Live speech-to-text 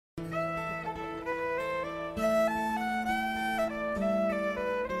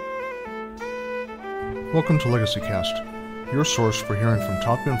Welcome to LegacyCast, your source for hearing from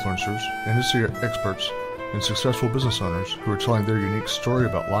top influencers, industry experts, and successful business owners who are telling their unique story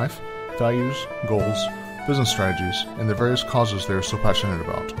about life, values, goals, business strategies, and the various causes they are so passionate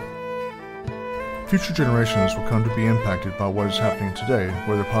about. Future generations will come to be impacted by what is happening today,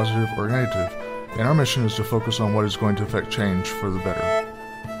 whether positive or negative, and our mission is to focus on what is going to affect change for the better.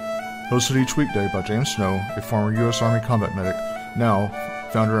 Hosted each weekday by James Snow, a former U.S. Army combat medic, now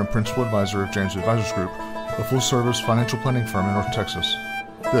founder and principal advisor of James Advisors Group, a full-service financial planning firm in North Texas.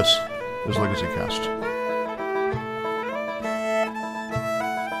 This is LegacyCast.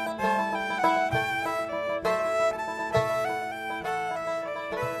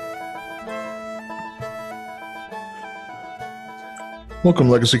 Welcome,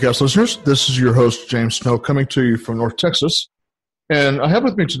 LegacyCast listeners. This is your host, James Snow, coming to you from North Texas. And I have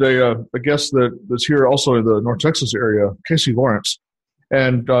with me today a guest that's here also in the North Texas area, Casey Lawrence.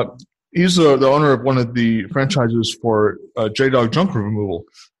 And he's the owner of one of the franchises for JDog Junk Removal.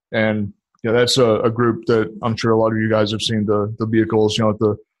 And yeah, that's a group that I'm sure a lot of you guys have seen the vehicles, with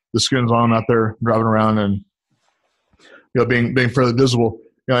the skins on them out there driving around and being fairly visible,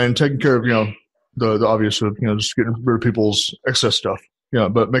 and taking care of the obvious of just getting rid of people's excess stuff,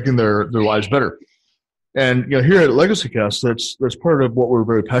 but making their lives better. And here at LegacyCast, that's part of what we're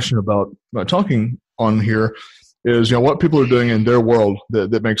very passionate about talking on here is what people are doing in their world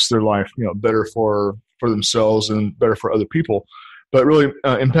that makes their life better for themselves and better for other people, but really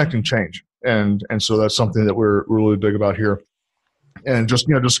impacting change. And so that's something that we're really big about here, and just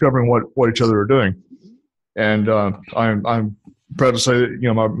discovering what each other are doing. And I'm proud to say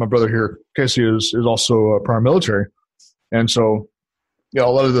that my brother here, Casey, is also prior military, and so a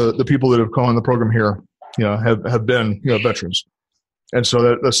lot of the people that have come on the program here have been veterans. And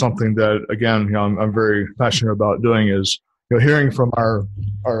so that's something that, again, I'm very passionate about doing is, hearing from our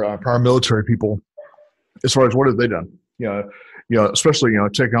paramilitary people as far as what have they done, especially,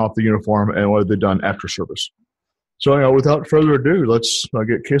 taking off the uniform and what have they done after service. So, without further ado, let's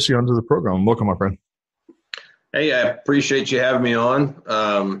get Casey onto the program. Welcome, my friend. Hey, I appreciate you having me on.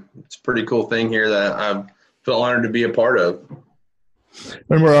 It's a pretty cool thing here that I feel honored to be a part of.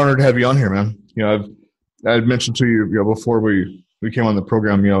 And we're honored to have you on here, man. I had mentioned to you, before we came on the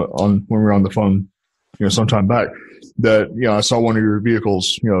program, when we were on the phone, some time back, that, I saw one of your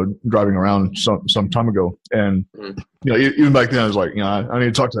vehicles, driving around some time ago. And, even back then I was like, I need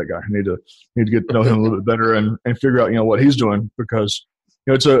to talk to that guy. I need to get to know him a little bit better and figure out, what he's doing, because,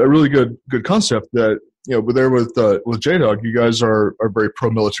 it's a really good concept that, but there with JDog, you guys are very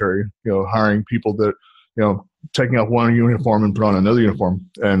pro-military, hiring people that, taking off one uniform and put on another uniform.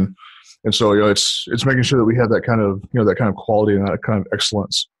 And so, it's making sure that we have that kind of quality and that kind of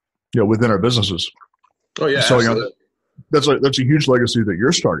excellence, within our businesses. Oh yeah. So, that's a huge legacy that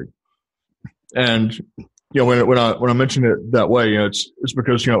you're starting. And, when I mention it that way, it's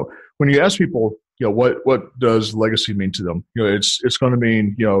because, when you ask people, what does legacy mean to them? It's going to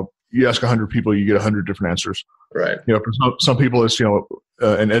mean, you ask 100 people, you get 100 different answers. Right. For some people, it's,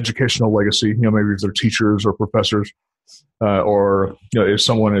 an educational legacy, maybe if they're teachers or professors. Or if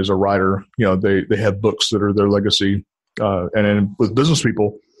someone is a writer, they have books that are their legacy. And then with business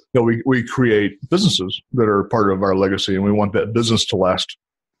people, we create businesses that are part of our legacy, and we want that business to last,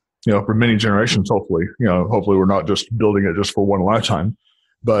 for many generations. Hopefully, hopefully we're not just building it just for one lifetime,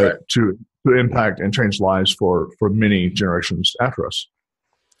 but right, to impact and change lives for many generations after us.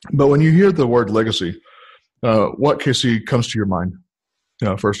 But when you hear the word legacy, what, Casey, comes to your mind?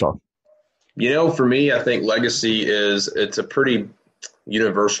 First off. For me, I think legacy it's a pretty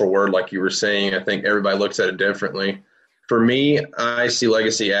universal word, like you were saying. I think everybody looks at it differently. For me, I see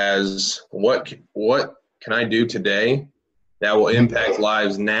legacy as what can I do today that will impact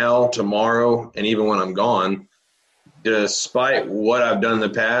lives now, tomorrow, and even when I'm gone, despite what I've done in the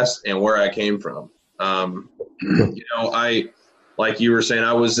past and where I came from. Like you were saying,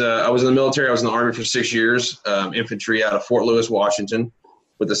 I was in the military. I was in the Army for 6 years, infantry out of Fort Lewis, Washington,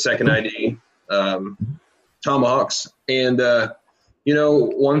 with the 2nd ID, Tomahawks. And,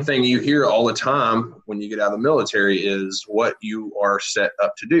 one thing you hear all the time when you get out of the military is what you are set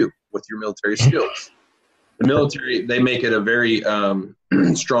up to do with your military skills. The military, they make it a very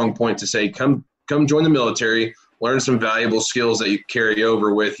strong point to say, come join the military, learn some valuable skills that you carry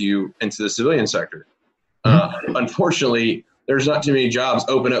over with you into the civilian sector. Unfortunately, there's not too many jobs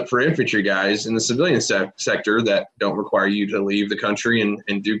open up for infantry guys in the civilian sector that don't require you to leave the country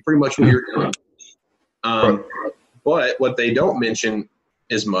and do pretty much what you're doing. But what they don't mention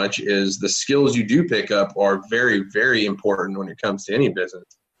as much is the skills you do pick up are very, very important when it comes to any business.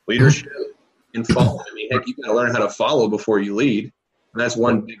 Leadership and following. I mean, heck, you got to learn how to follow before you lead. And that's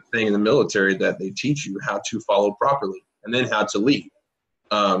one big thing in the military, that they teach you how to follow properly and then how to lead.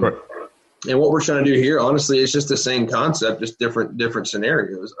 Right. And what we're trying to do here, honestly, it's just the same concept, just different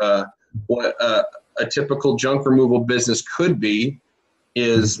scenarios. What a typical junk removal business could be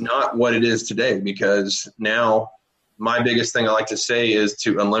is not what it is today, because now my biggest thing I like to say is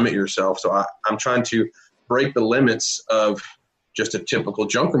to unlimit yourself. So I'm trying to break the limits of just a typical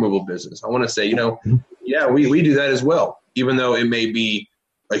junk removal business. I want to say, yeah, we do that as well, even though it may be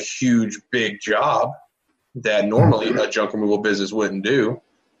a huge, big job that normally a junk removal business wouldn't do.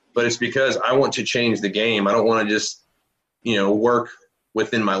 But it's because I want to change the game. I don't want to just, work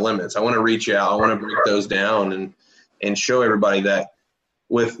within my limits. I want to reach out. I want to break those down and show everybody that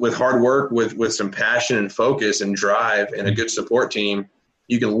with hard work, with some passion and focus and drive and a good support team,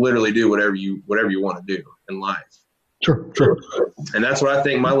 you can literally do whatever you want to do in life. Sure. And that's what I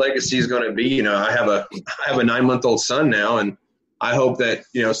think my legacy is going to be. I have a 9-month-old son now, and I hope that,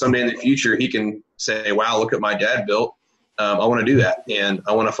 someday in the future he can say, wow, look what my dad built. I want to do that, and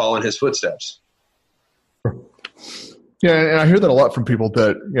I want to follow in his footsteps. Yeah, and I hear that a lot from people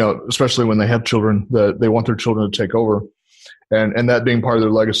that, especially when they have children, that they want their children to take over, and that being part of their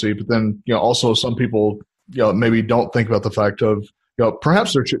legacy. But then, also some people, maybe don't think about the fact of,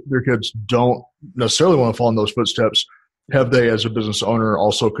 perhaps their kids don't necessarily want to follow in those footsteps. Have they, as a business owner,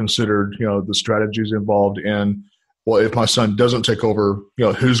 also considered, the strategies involved in, well, if my son doesn't take over,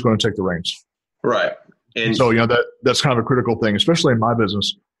 who's going to take the reins? Right. And so, that's kind of a critical thing, especially in my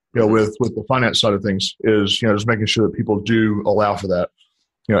business, with the finance side of things, is, just making sure that people do allow for that,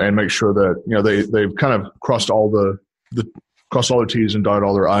 and make sure that, they've kind of crossed all the their T's and dotted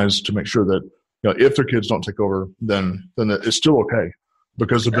all their I's to make sure that, if their kids don't take over, then it's still okay,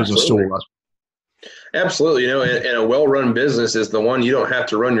 because the business still will last. Absolutely. And a well-run business is the one you don't have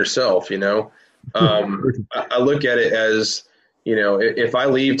to run yourself. I look at it as, if I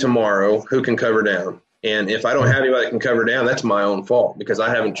leave tomorrow, who can cover down? And if I don't have anybody that can cover down, that's my own fault, because I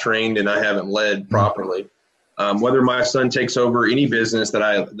haven't trained and I haven't led properly. Whether my son takes over any business that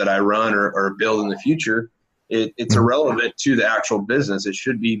I run or build in the future, it's irrelevant to the actual business. It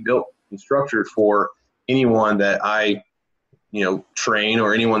should be built and structured for anyone that I, train,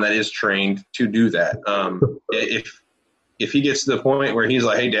 or anyone that is trained to do that. If he gets to the point where he's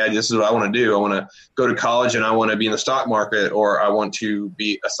like, hey, Dad, this is what I want to do. I want to go to college and I want to be in the stock market, or I want to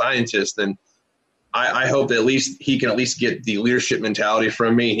be a scientist, then I hope that at least he can at least get the leadership mentality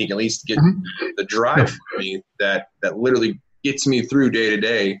from me. He can at least get the drive from me that literally gets me through day to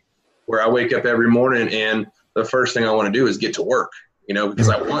day, where I wake up every morning and the first thing I want to do is get to work, because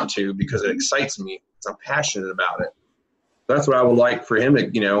I want to, because it excites me, because I'm passionate about it. That's what I would like for him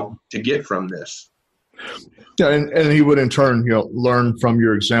to get from this. Yeah, and he would in turn, learn from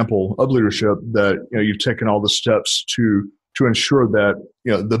your example of leadership that, you've taken all the steps to ensure that,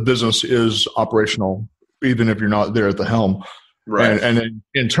 the business is operational, even if you're not there at the helm. Right. And then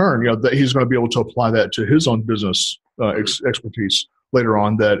in turn, that he's going to be able to apply that to his own business expertise later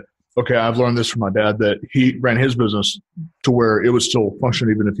on, that, okay, I've learned this from my dad, that he ran his business to where it would still function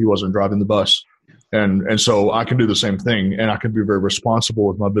even if he wasn't driving the bus. And so I can do the same thing, and I can be very responsible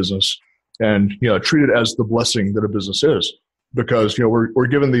with my business and, treat it as the blessing that a business is, because, we're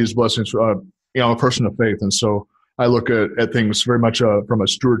given these blessings. I'm a person of faith. And so I look at things very much from a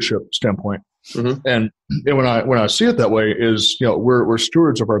stewardship standpoint. Mm-hmm. And when I see it that way is, we're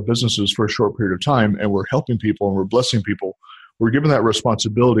stewards of our businesses for a short period of time, and we're helping people and we're blessing people. We're given that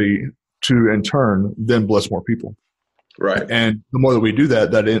responsibility to, in turn, then bless more people. Right. And the more that we do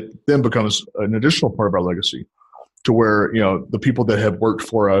that it then becomes an additional part of our legacy, to where, the people that have worked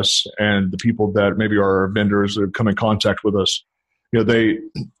for us and the people that maybe are our vendors that have come in contact with us, they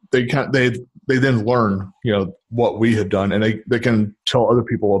then learn, what we have done, and they can tell other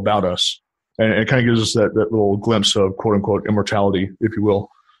people about us. And it kind of gives us that little glimpse of, quote unquote, immortality, if you will.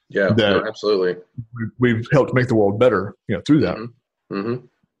 Yeah, that absolutely. We've helped make the world better, through that. Mm-hmm. Mm-hmm.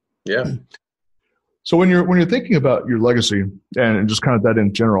 Yeah. So when you're thinking about your legacy and just kind of that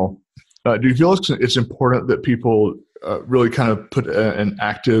in general, do you feel it's important that people really kind of put an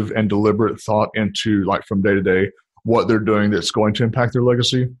active and deliberate thought into, like, from day to day, what they're doing that's going to impact their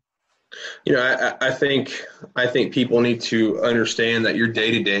legacy? I think people need to understand that your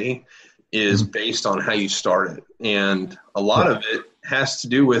day to day is based on how you start it, and a lot of it has to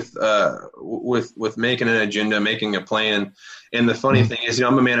do with making an agenda, making a plan. And the funny thing is,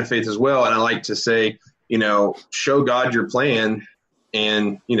 I'm a man of faith as well, and I like to say, show God your plan,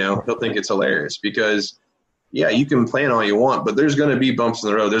 and he'll think it's hilarious, because you can plan all you want, but there's going to be bumps in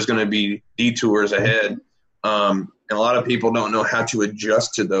the road. There's going to be detours ahead. And a lot of people don't know how to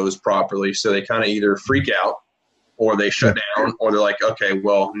adjust to those properly. So they kind of either freak out or they shut down, or they're like, okay,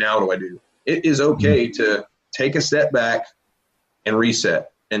 well, now what do I do? It is okay to take a step back and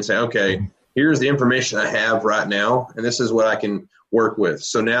reset and say, okay, here's the information I have right now, and this is what I can work with.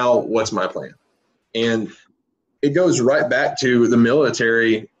 So now what's my plan? And it goes right back to the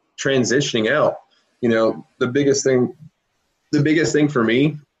military transitioning out. You know, the biggest thing for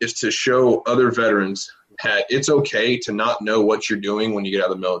me is to show other veterans that it's okay to not know what you're doing when you get out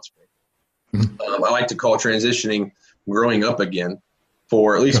of the military. I like to call transitioning growing up again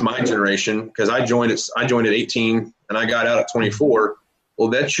for at least my generation, because I joined at 18 and I got out at 24. Well,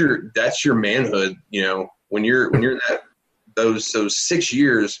 that's your manhood. You know, when you're in those 6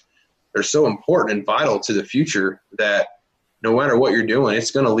 years, they're so important and vital to the future that no matter what you're doing,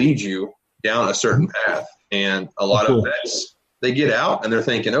 it's going to lead you down a certain path. And a lot of vets, they get out and they're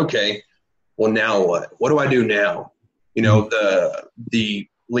thinking, okay, well, now what? What do I do now? You know, the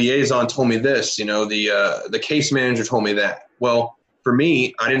liaison told me this, you know, the case manager told me that. Well, for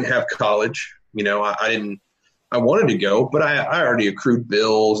me, I didn't have college. You know, I wanted to go, but I already accrued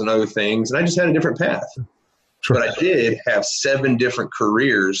bills and other things, and I just had a different path. Sure. But I did have 7 different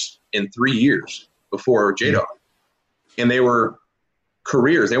careers in 3 years before JDog. And they were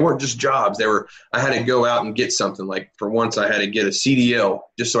careers. They weren't just jobs. I had to go out and get something. Like for once I had to get a CDL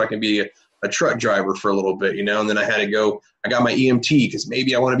just so I can be a truck driver for a little bit, you know, and then I got my EMT because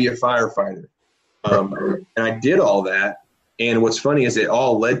maybe I want to be a firefighter. And I did all that. And what's funny is it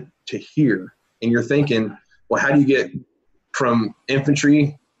all led to here. And you're thinking, well, how do you get from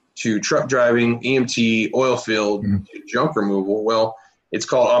infantry to truck driving, EMT, oil field, to junk removal? Well, it's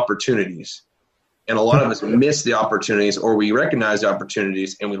called opportunities. And a lot of us miss the opportunities, or we recognize the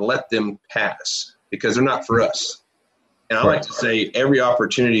opportunities and we let them pass because they're not for us. And I like to say every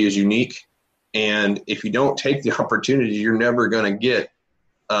opportunity is unique. And if you don't take the opportunity, you're never going to get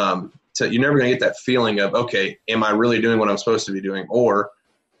that feeling of, okay, am I really doing what I'm supposed to be doing? Or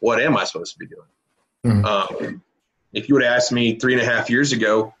what am I supposed to be doing? If you would have asked me 3.5 years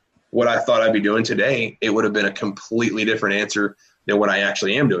ago what I thought I'd be doing today, it would have been a completely different answer than what I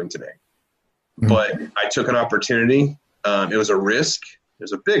actually am doing today. But I took an opportunity. It was a risk. It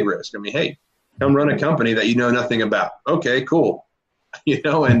was a big risk. I mean, hey, come run a company that you know nothing about. Okay, cool. You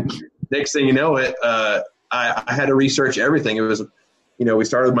know, and next thing you know it, I had to research everything. It was, you know, we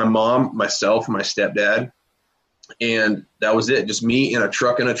started with my mom, myself, and my stepdad, and that was it. Just me in a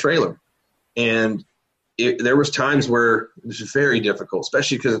truck and a trailer. And there was times where it was very difficult,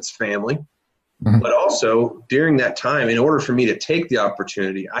 especially because it's family. But also during that time, in order for me to take the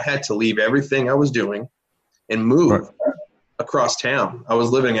opportunity, I had to leave everything I was doing and move across town. I was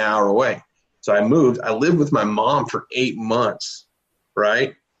living an hour away. So I moved. I lived with my mom for 8 months,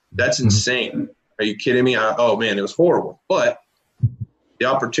 right? That's insane. Are you kidding me? Oh, man, it was horrible. But the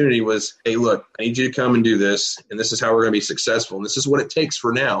opportunity was, hey, look, I need you to come and do this, and this is how we're going to be successful. And this is what it takes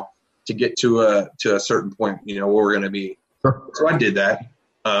for now to get to a certain point, you know, where we're going to be. So I did that.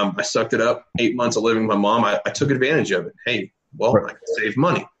 I sucked it up. 8 months of living with my mom. I took advantage of it. Hey, well, I can save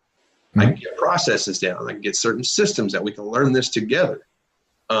money. I can get processes down. I can get certain systems that we can learn this together.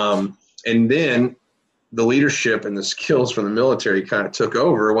 And then the leadership and the skills from the military kind of took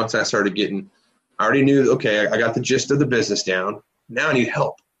over once I started I already knew, okay, I got the gist of the business down. Now I need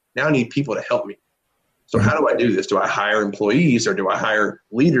help. Now I need people to help me. So how do I do this? Do I hire employees, or do I hire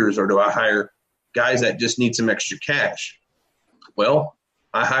leaders, or do I hire guys that just need some extra cash? Well,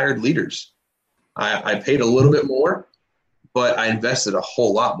 I hired leaders. I paid a little bit more, but I invested a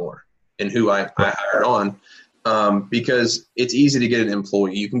whole lot more in who I hired on, because it's easy to get an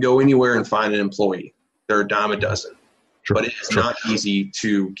employee. You can go anywhere and find an employee. They're a dime a dozen. But it's not easy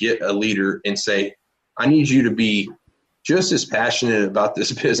to get a leader and say, I need you to be just as passionate about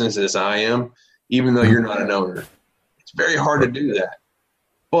this business as I am, even though you're not an owner. It's very hard to do that.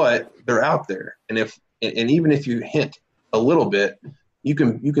 But they're out there. And even if you hint a little bit, you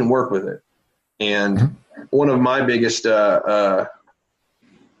can work with it. And one of my biggest, I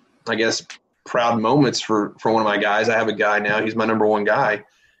guess, proud moments for one of my guys, I have a guy now, he's my number one guy.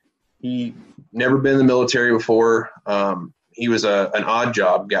 He never been in the military before. He was an odd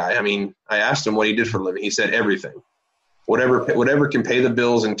job guy. I mean, I asked him what he did for a living. He said everything, whatever can pay the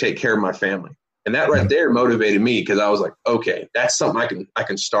bills and take care of my family. And that right there motivated me, because I was like, okay, that's something I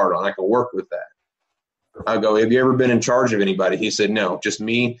can start on. I can work with that. I go, have you ever been in charge of anybody? He said, no, just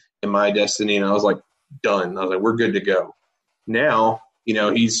me and my destiny. And I was like, done. I was like, we're good to go. Now, you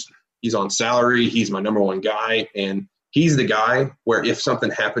know, he's on salary. He's my number one guy. And he's the guy where if something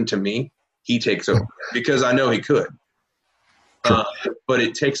happened to me, he takes over, because I know he could. But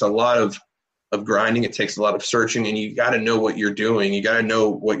it takes a lot of grinding. It takes a lot of searching, and you got to know what you're doing. You got to know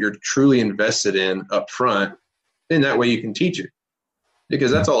what you're truly invested in up front then that way you can teach it,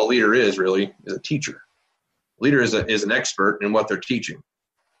 because that's all a leader is really, is a teacher. Leader is an expert in what they're teaching.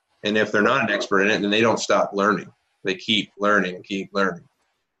 And if they're not an expert in it, then they don't stop learning. They keep learning.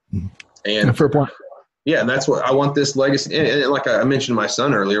 And fair point. Yeah, and that's what I want, this legacy. And like I mentioned my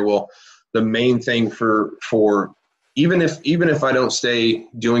son earlier, well, the main thing for even if I don't stay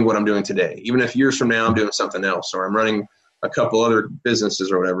doing what I'm doing today, even if years from now I'm doing something else, or I'm running a couple other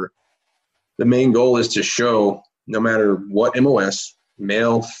businesses or whatever, the main goal is to show, no matter what MOS,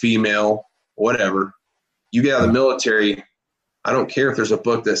 male, female, whatever, you get out of the military, I don't care if there's a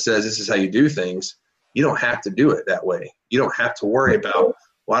book that says this is how you do things. You don't have to do it that way. You don't have to worry about,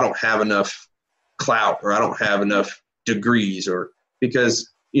 well, I don't have enough clout, or I don't have enough degrees, or because,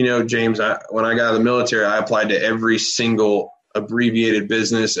 James, when I got out of the military, I applied to every single abbreviated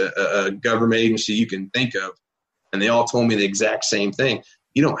business, a government agency you can think of, and they all told me the exact same thing.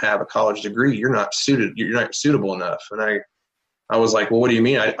 You don't have a college degree. You're not suitable enough. And I was like, well, what do you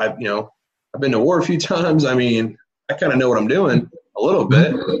mean? I've been to war a few times. I mean, I kind of know what I'm doing a little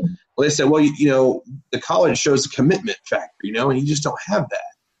bit. Well, they said, well, the college shows a commitment factor, and you just don't have that.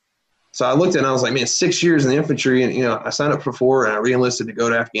 So I looked at it and I was like, man, 6 years in the infantry, and, I signed up for 4 and I re-enlisted to go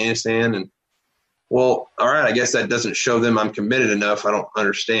to Afghanistan. And, well, all right, I guess that doesn't show them I'm committed enough. I don't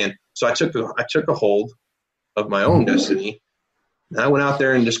understand. So I took a hold of my own destiny. And I went out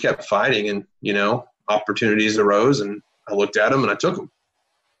there and just kept fighting, and, opportunities arose, and I looked at them and I took them.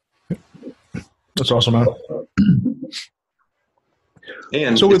 That's awesome, man.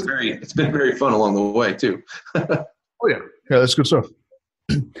 And so it's been very fun along the way too. Oh yeah, that's good stuff.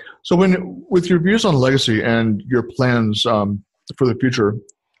 So with your views on legacy and your plans for the future,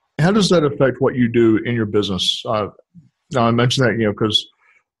 how does that affect what you do in your business? Now I mentioned that because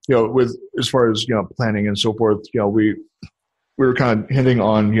with as far as planning and so forth, we were kind of hinting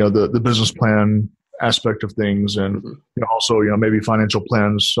on the business plan aspect of things, and also maybe financial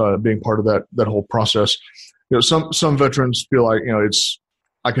plans being part of that whole process. Some veterans feel like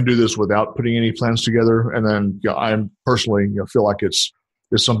I can do this without putting any plans together, and then I personally feel like it's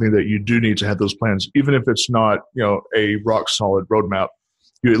something that you do need to have those plans, even if it's not a rock solid roadmap.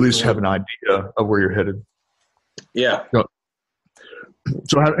 You at least have an idea of where you're headed. Yeah.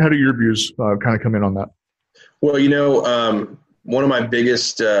 So how do your views kind of come in on that? Well, one of my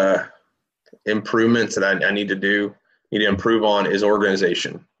biggest improvements that I need to improve on is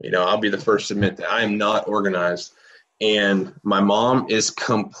organization. I'll be the first to admit that I am not organized, and my mom is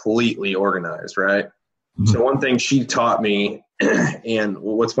completely organized, right? Mm-hmm. So one thing she taught me, and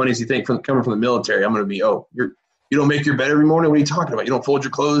what's funny is you think coming from the military, I'm going to be, you don't make your bed every morning? What are you talking about? You don't fold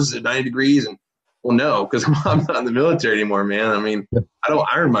your clothes at 90 degrees? And well, no, because I'm not in the military anymore, man. I mean, I don't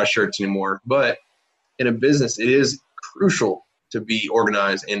iron my shirts anymore, but in a business, it is crucial to be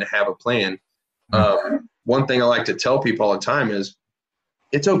organized and to have a plan. One thing I like to tell people all the time is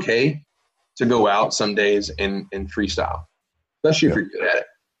it's okay to go out some days and freestyle, especially if you're good at it.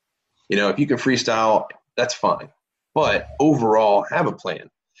 If you can freestyle, that's fine. But overall, have a plan.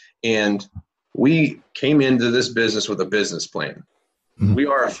 And we came into this business with a business plan. Mm-hmm. We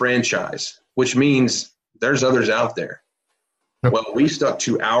are a franchise, which means there's others out there. Yep. Well, we stuck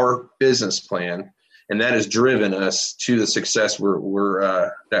to our business plan, and that has driven us to the success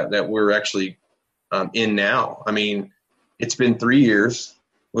that we're actually in now. I mean, it's been 3 years.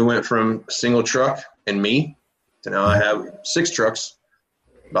 We went from a single truck and me to now I have 6 trucks,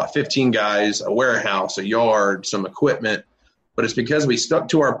 about 15 guys, a warehouse, a yard, some equipment. But it's because we stuck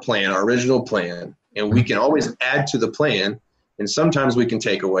to our plan, our original plan, and we can always add to the plan, and sometimes we can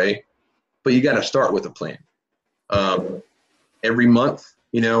take away, but you got to start with a plan. Every month,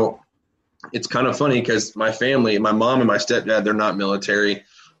 it's kind of funny because my family, my mom and my stepdad, they're not military.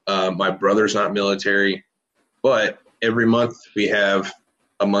 My brother's not military, but every month we have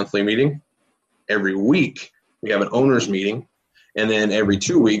a monthly meeting. Every week we have an owner's meeting. And then every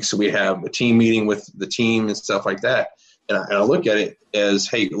 2 weeks we have a team meeting with the team and stuff like that. And I look at it as,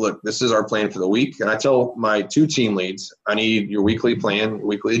 hey, look, this is our plan for the week. And I tell my 2 team leads, I need your weekly plan, your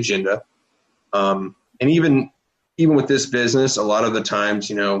weekly agenda. And even with this business, a lot of the times,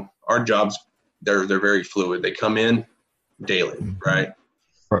 our jobs, they're very fluid. They come in daily, right?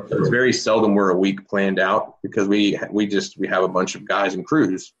 So it's very seldom we're a week planned out because we have a bunch of guys and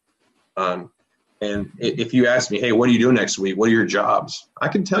crews. And if you ask me, hey, what do you do next week? What are your jobs? I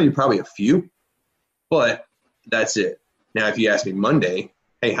can tell you probably a few, but that's it. Now, if you ask me Monday,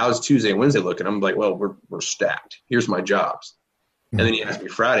 hey, how's Tuesday and Wednesday looking? I'm like, well, we're stacked. Here's my jobs. And then you ask me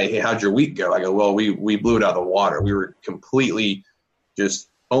Friday, hey, how'd your week go? I go, well, we blew it out of the water. We were completely just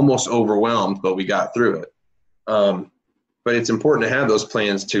almost overwhelmed, but we got through it. But it's important to have those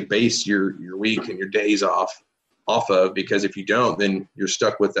plans to base your week and your days off off of, because if you don't, then you're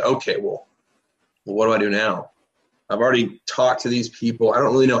stuck with okay, well, what do I do now? I've already talked to these people. I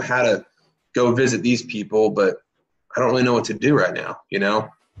don't really know how to go visit these people, but I don't really know what to do right now,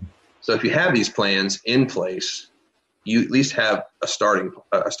 So if you have these plans in place, you at least have a starting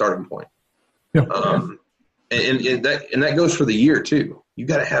point. Yeah. And that goes for the year too. You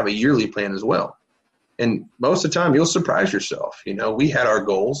got to have a yearly plan as well. And most of the time you'll surprise yourself. We had our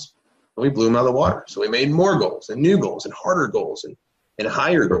goals and we blew them out of the water. So we made more goals and new goals and harder goals and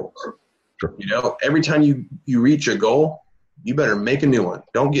higher goals. Sure. Every time you reach a goal, you better make a new one.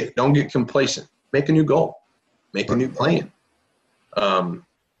 Don't get complacent. Make a new goal. Make a new plan.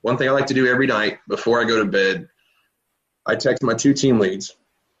 One thing I like to do every night before I go to bed, I text my 2 team leads.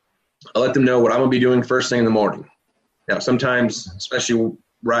 I let them know what I'm going to be doing first thing in the morning. Now, sometimes, especially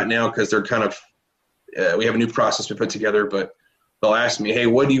right now, because they're kind of we have a new process we put together, but they'll ask me, hey,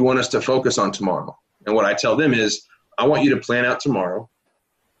 what do you want us to focus on tomorrow? And what I tell them is, I want you to plan out tomorrow,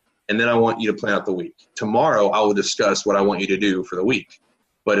 and then I want you to plan out the week. Tomorrow, I will discuss what I want you to do for the week.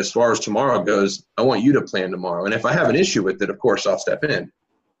 But as far as tomorrow goes, I want you to plan tomorrow. And if I have an issue with it, of course, I'll step in.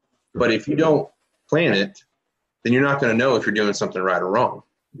 But if you don't plan it, then you're not going to know if you're doing something right or wrong,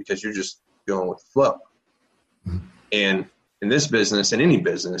 because you're just going with the flow. And in this business, in any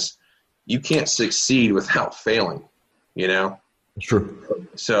business, you can't succeed without failing, Sure.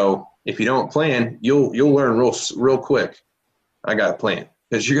 So if you don't plan, you'll learn real quick. I got a plan,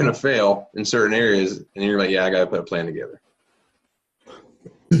 because you're going to fail in certain areas, and you're like, yeah, I got to put a plan together.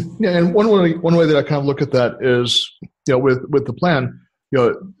 Yeah, and one way that I kind of look at that is, with the plan,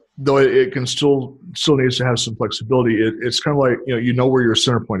 though it can still needs to have some flexibility. It's kind of like where your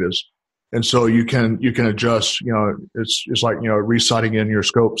center point is, and so you can adjust. It's like resighting in your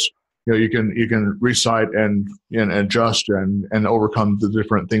scopes. You can recite and adjust and overcome the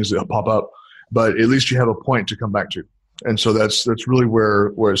different things that pop up, but at least you have a point to come back to. And so that's really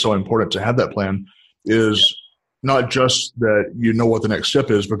where it's so important to have that plan, is not just that what the next step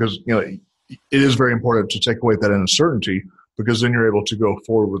is, because it is very important to take away that uncertainty, because then you're able to go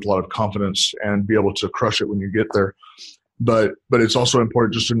forward with a lot of confidence and be able to crush it when you get there. But it's also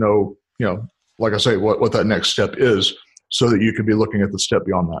important just to know, like I say, what that next step is, so that you can be looking at the step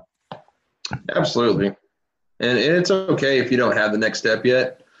beyond that. Absolutely. And it's okay if you don't have the next step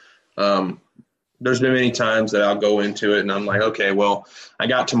yet. There's been many times that I'll go into it and I'm like, okay, well, I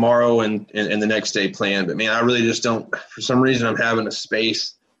got tomorrow and the next day planned, but man, I really just don't, for some reason I'm having a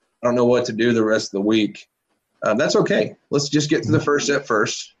space. I don't know what to do the rest of the week. That's okay. Let's just get to the first step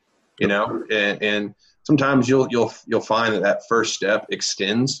first, and sometimes you'll find that first step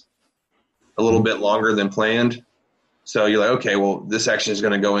extends a little bit longer than planned. So you're like, okay, well, this action is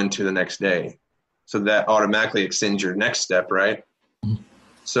going to go into the next day. So that automatically extends your next step, right?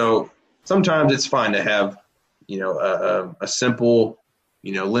 So sometimes it's fine to have, a simple,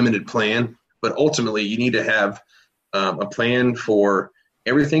 limited plan, but ultimately you need to have a plan for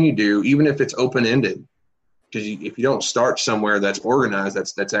everything you do, even if it's open-ended. Because if you don't start somewhere that's organized,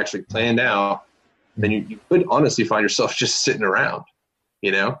 that's actually planned out, then you could honestly find yourself just sitting around,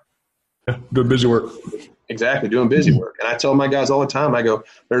 Yeah, doing busy work. Exactly, doing busy work. And I tell my guys all the time, I go,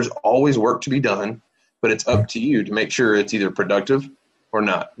 there's always work to be done, but it's up to you to make sure it's either productive or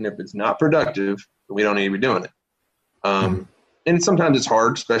not. And if it's not productive, we don't need to be doing it. And sometimes it's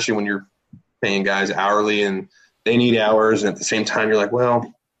hard, especially when you're paying guys hourly and they need hours. And at the same time, you're like,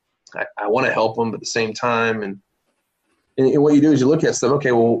 well, I want to help them, but at the same time. And what you do is you look at stuff,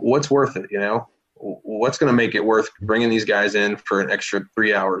 okay, well, what's worth it? What's going to make it worth bringing these guys in for an extra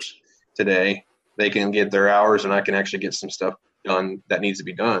 3 hours today? They can get their hours and I can actually get some stuff done that needs to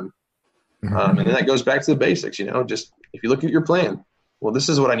be done. And then that goes back to the basics, just if you look at your plan, well, this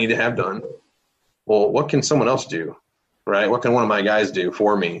is what I need to have done. Well, what can someone else do, right? What can one of my guys do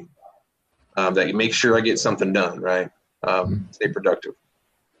for me that make sure I get something done, right? Stay productive.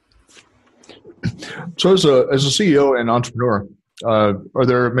 So as a CEO and entrepreneur, are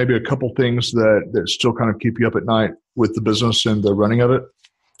there maybe a couple things that still kind of keep you up at night with the business and the running of it?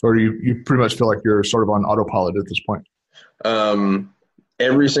 Or do you pretty much feel like you're sort of on autopilot at this point?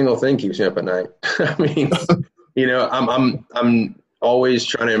 Every single thing keeps me up at night. I mean, I'm always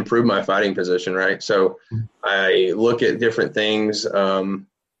trying to improve my fighting position, right? So I look at different things,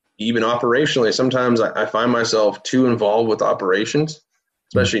 even operationally. Sometimes I find myself too involved with operations,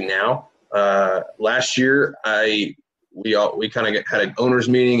 especially now. Last year, we kind of had an owners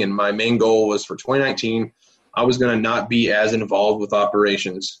meeting, and my main goal was for 2019, I was going to not be as involved with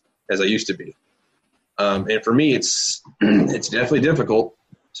operations as I used to be. And for me, it's definitely difficult,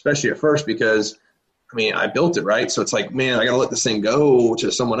 especially at first, because I built it, right? So it's like, man, I got to let this thing go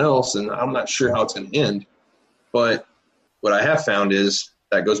to someone else, and I'm not sure how it's going to end. But what I have found is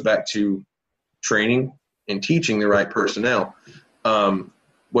that goes back to training and teaching the right personnel.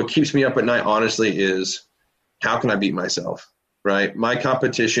 What keeps me up at night, honestly, is how can I beat myself, right? My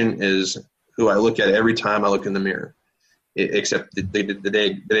competition is who I look at every time I look in the mirror, except the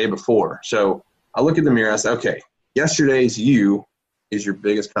day before. So I look in the mirror, I say, okay, yesterday's you is your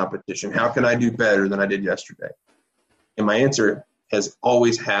biggest competition. How can I do better than I did yesterday? And my answer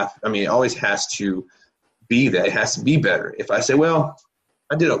always has to be that. It has to be better. If I say, well,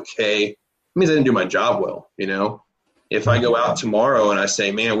 I did okay, it means I didn't do my job well, If I go out tomorrow and I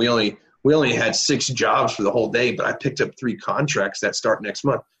say, man, we only had 6 jobs for the whole day, but I picked up 3 contracts that start next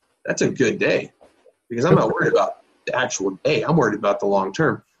month. That's a good day because I'm not worried about the actual day. I'm worried about the long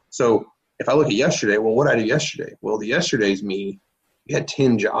term. So if I look at yesterday, well, what did I do yesterday? Well, the yesterday's me, we had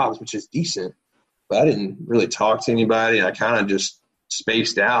 10 jobs, which is decent, but I didn't really talk to anybody. And I kind of just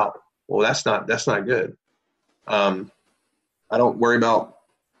spaced out. Well, that's not good. I don't worry about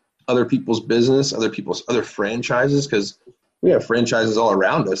other people's business, other franchises, because we have franchises all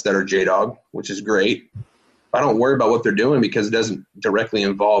around us that are JDog, which is great. I don't worry about what they're doing because it doesn't directly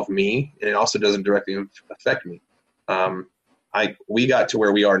involve me, and it also doesn't directly affect me. We got to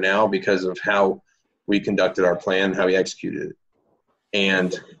where we are now because of how we conducted our plan, how we executed it.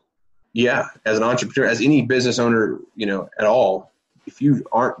 And yeah, as an entrepreneur, as any business owner, at all, if you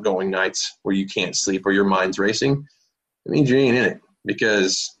aren't going nights where you can't sleep or your mind's racing, it means you ain't in it,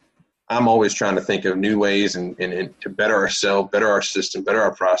 because I'm always trying to think of new ways and to better ourselves, better our system, better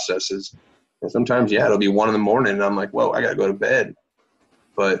our processes. And sometimes, it'll be 1 a.m. and I'm like, whoa, I got to go to bed.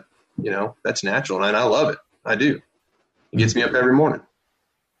 But, that's natural. And I love it. I do. It gets me up every morning.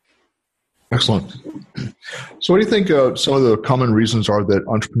 Excellent. So what do you think some of the common reasons are that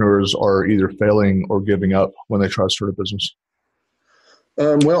entrepreneurs are either failing or giving up when they try to start a business?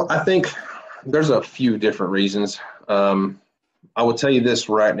 Well, I think there's a few different reasons. I will tell you this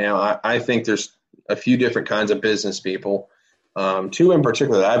right now. I think there's a few different kinds of business people. 2 in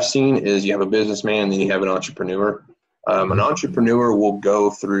particular that I've seen is you have a businessman and then you have an entrepreneur. An entrepreneur will go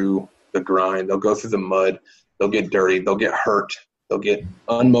through the grind. They'll go through the mud. They'll get dirty. They'll get hurt. They'll get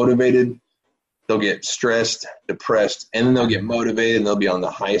unmotivated. They'll get stressed, depressed, and then they'll get motivated and they'll be on the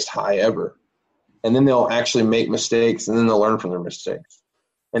highest high ever. And then they'll actually make mistakes and then they'll learn from their mistakes.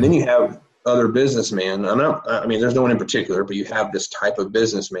 And then you have other businessmen. There's no one in particular, but you have this type of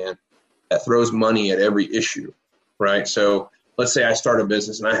businessman that throws money at every issue, right? So let's say I start a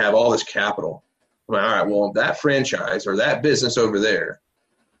business and I have all this capital. I'm like, all right, well, that franchise or that business over there,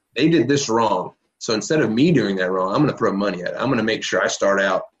 they did this wrong. So instead of me doing that wrong, I'm going to throw money at it. I'm going to make sure I start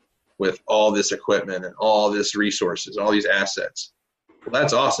out with all this equipment and all this resources, all these assets. Well,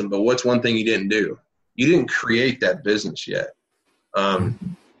 that's awesome, but what's one thing you didn't do? You didn't create that business yet.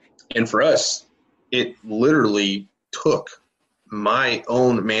 And for us, it literally took my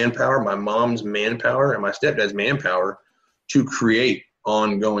own manpower, my mom's manpower, and my stepdad's manpower to create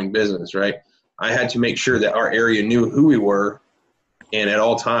ongoing business, right? I had to make sure that our area knew who we were, and at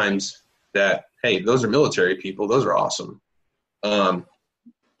all times that, hey, those are military people. Those are awesome.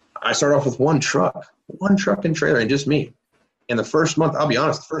 I started off with one truck and trailer, and just me. And the first month, I'll be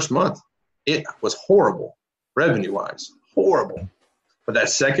honest, it was horrible, revenue-wise, horrible. But that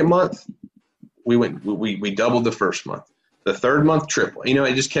second month, we doubled the first month. The third month, triple.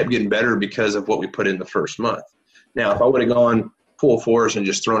 It just kept getting better because of what we put in the first month. Now, if I would have gone full force and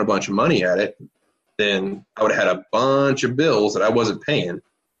just thrown a bunch of money at it, then I would have had a bunch of bills that I wasn't paying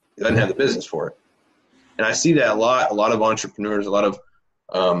because I didn't have the business for it. And I see that a lot of entrepreneurs, a lot of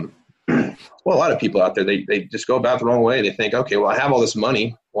people out there, they just go about the wrong way. They think, okay, well, I have all this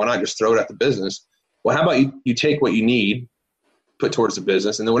money. Why not just throw it at the business? Well, how about you take what you need, put towards the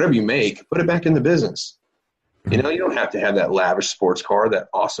business, and then whatever you make, put it back in the business. You don't have to have that lavish sports car, that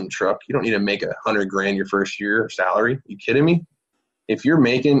awesome truck. You don't need to make $100,000 your first year salary. You kidding me? If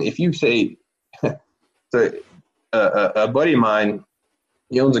you say, so a buddy of mine,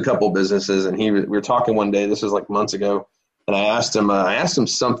 he owns a couple businesses, and we were talking one day, this was like months ago, and I asked him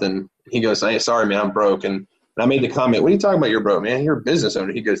something. He goes, hey, sorry, man, I'm broke. And I made the comment, what are you talking about, you're broke, man? You're a business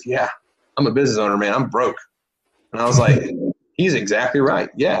owner. He goes, yeah, I'm a business owner, man. I'm broke. And I was like, he's exactly right.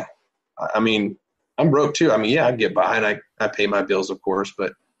 Yeah. I'm broke too. I get by and I pay my bills, of course.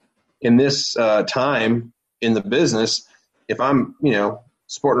 But in this time in the business, if I'm,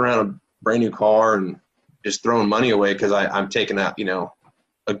 sporting around a brand new car and just throwing money away because I'm taking out,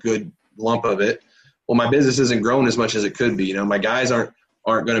 a good lump of it, well, my business isn't growing as much as it could be. My guys aren't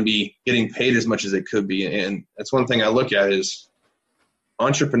going to be getting paid as much as they could be. And that's one thing I look at is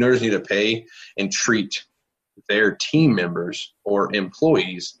entrepreneurs need to pay and treat their team members or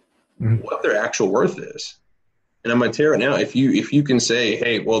employees what their actual worth is. And I'm going to tell you right now, if you can say,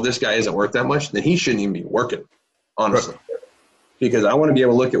 hey, well, this guy isn't worth that much, then he shouldn't even be working, honestly. Right. Because I want to be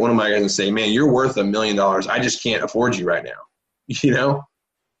able to look at one of my guys and say, man, you're worth $1 million. I just can't afford you right now. You know,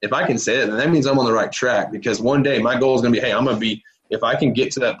 if I can say it, then that means I'm on the right track, because one day my goal is going to be, hey, I'm going to be, if I can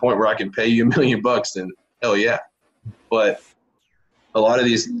get to that point where I can pay you $1 million, then hell yeah. But a lot of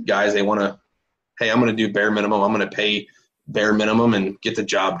these guys, they want to, hey, I'm going to do bare minimum. I'm going to pay bare minimum and get the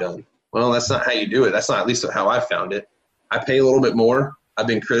job done. Well, that's not how you do it. That's not at least how I found it. I pay a little bit more. I've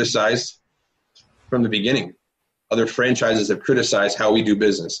been criticized from the beginning. Other franchises have criticized how we do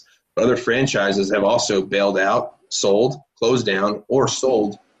business. But other franchises have also bailed out, sold, closed down, or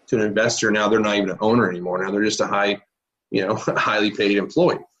sold to an investor. Now they're not even an owner anymore. Now they're just a highly paid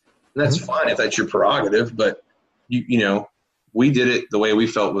employee. And that's fine if that's your prerogative. But, we did it the way we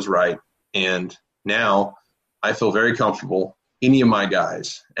felt was right. And now I feel very comfortable any of my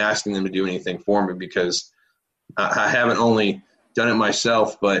guys asking them to do anything for me, because I haven't only done it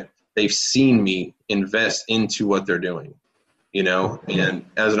myself, but they've seen me invest into what they're doing, and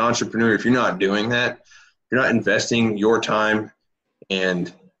as an entrepreneur, if you're not doing that, you're not investing your time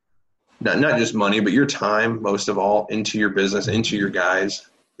and not just money, but your time, most of all, into your business, into your guys,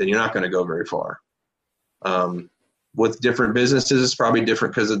 then you're not going to go very far. With different businesses, it's probably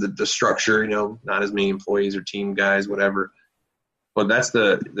different because of the structure, not as many employees or team guys, whatever. But that's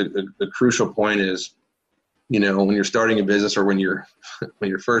the crucial point is, when you're starting a business, or when you're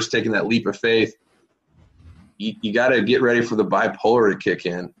first taking that leap of faith, you got to get ready for the bipolar to kick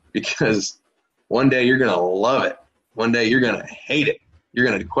in, because one day you're going to love it. One day you're going to hate it. You're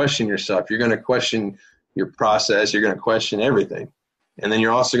going to question yourself. You're going to question your process. You're going to question everything. And then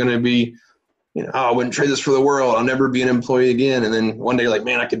you're also going to be, I wouldn't trade this for the world. I'll never be an employee again. And then one day you're like,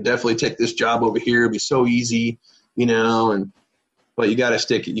 man, I could definitely take this job over here. It'd be so easy, but you got to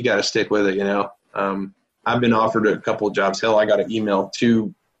stick it. You got to stick with it. I've been offered a couple of jobs. Hell, I got an email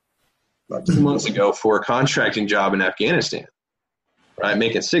about 2 months ago for a contracting job in Afghanistan, right?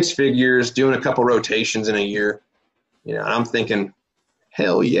 Making 6 figures, doing a couple rotations in a year. And I'm thinking,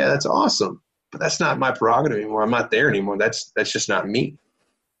 hell yeah, that's awesome. But that's not my prerogative anymore. I'm not there anymore. That's just not me.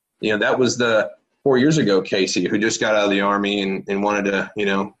 That was the 4 years ago Casey, who just got out of the Army and wanted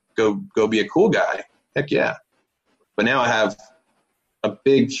to, go be a cool guy. Heck yeah. But now I have a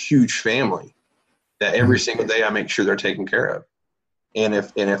big, huge family that every single day I make sure they're taken care of. And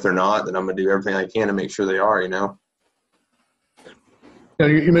if they're not, then I'm going to do everything I can to make sure they are, Yeah,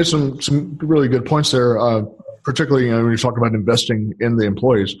 you made some really good points there, particularly when you're talking about investing in the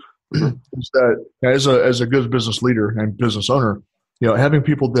employees. Is that as a good business leader and business owner, having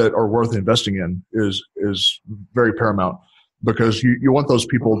people that are worth investing in is very paramount, because you want those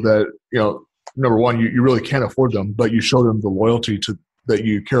people that, number one, you really can't afford them, but you show them the loyalty that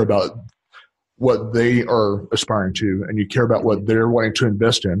you care about what they are aspiring to, and you care about what they're wanting to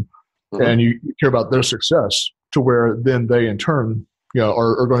invest in, and you care about their success, to where then they in turn,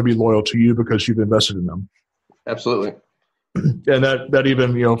 are going to be loyal to you because you've invested in them. Absolutely. And that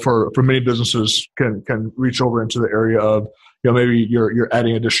even, for many businesses can reach over into the area of, maybe you're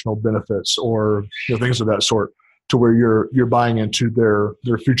adding additional benefits or things of that sort, to where you're buying into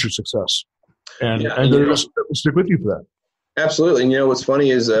their future success, and they're just stick with you for that. Absolutely. And what's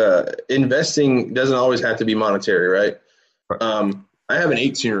funny is investing doesn't always have to be monetary, right? I have an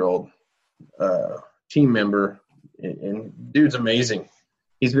 18-year-old team member, and dude's amazing.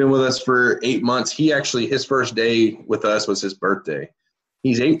 He's been with us for 8 months. His first day with us was his birthday.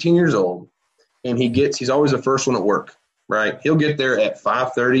 He's 18 years old, and he's always the first one at work, right? He'll get there at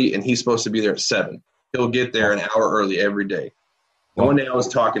 5:30, and he's supposed to be there at 7. He'll get there an hour early every day. And one day I was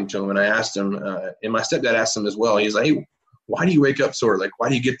talking to him, and I asked him, and my stepdad asked him as well. He's like, hey, why do you wake up so early? Like, why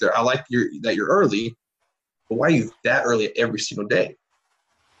do you get there? I like that you're early, but why are you that early every single day?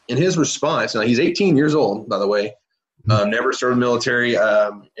 And his response, now he's 18 years old, by the way, never served military.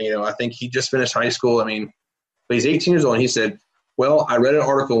 I think he just finished high school. But he's 18 years old, and he said, well, I read an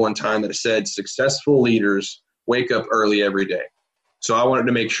article one time that said successful leaders wake up early every day. So I wanted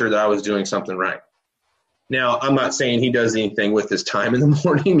to make sure that I was doing something right. Now, I'm not saying he does anything with his time in the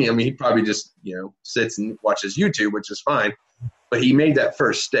morning. He probably just, sits and watches YouTube, which is fine. But he made that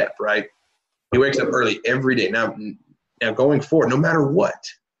first step, right? He wakes up early every day. Now going forward, no matter what,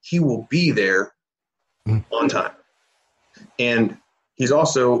 he will be there on time. And he's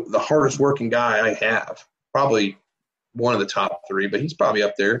also the hardest working guy I have, probably one of the top 3, but he's probably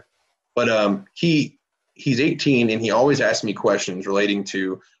up there. But he's 18, and he always asks me questions relating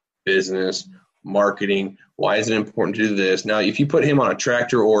to business, marketing. Why is it important to do this? Now, if you put him on a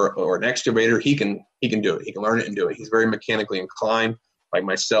tractor or an excavator, he can do it. He can learn it and do it. He's very mechanically inclined, like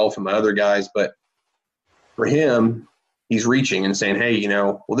myself and my other guys. But for him, he's reaching and saying, hey,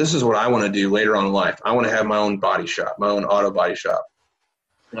 well, this is what I want to do later on in life. I want to have my own body shop, my own auto body shop.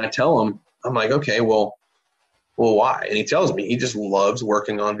 And I tell him, I'm like, okay, well, why? And he tells me he just loves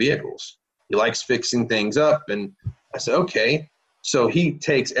working on vehicles. He likes fixing things up. And I said, okay. So he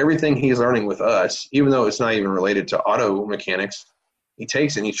takes everything he's learning with us, even though it's not even related to auto mechanics. He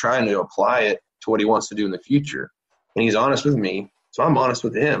takes it and he's trying to apply it to what he wants to do in the future. And he's honest with me. So I'm honest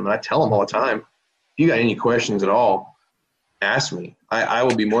with him. And I tell him all the time, if you got any questions at all, ask me. I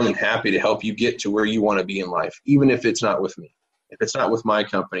will be more than happy to help you get to where you want to be in life, even if it's not with me. If it's not with my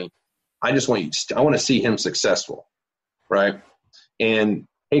company, I just want I want to see him successful, right? And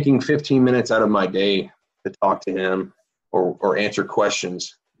taking 15 minutes out of my day to talk to him or answer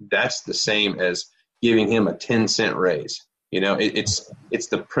questions, that's the same as giving him a 10-cent raise. It's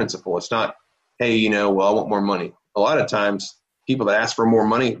the principle. It's not, hey, well, I want more money. A lot of times people that ask for more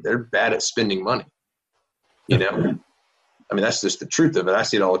money, they're bad at spending money. I mean, that's just the truth of it. I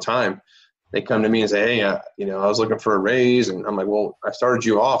see it all the time. They come to me and say, hey, I was looking for a raise. And I'm like, well, I started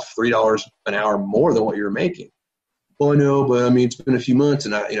you off $3 an hour more than what you were making. Well, I know, but I mean, it's been a few months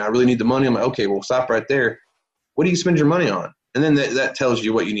and I really need the money. I'm like, okay, well, stop right there. What do you spend your money on? And then that tells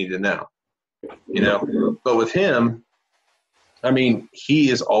you what you need to know, But with him, I mean, he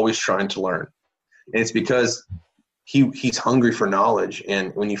is always trying to learn. And it's because he's hungry for knowledge.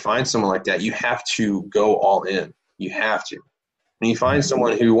 And when you find someone like that, you have to go all in. You have to. And you find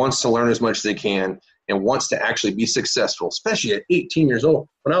someone who wants to learn as much as they can and wants to actually be successful, especially at 18 years old.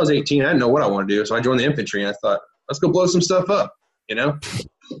 When I was 18, I didn't know what I wanted to do. So I joined the infantry and I thought, let's go blow some stuff up, Yep.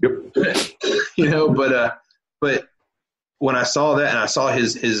 But when I saw that and I saw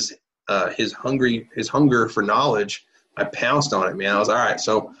his hunger for knowledge, I pounced on it, man. I was all right.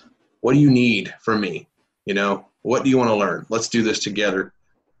 So what do you need from me? What do you want to learn? Let's do this together.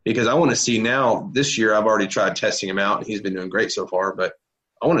 Because I want to see now, this year I've already tried testing him out and he's been doing great so far, but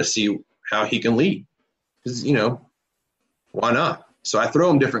I want to see how he can lead. Because, why not? So I throw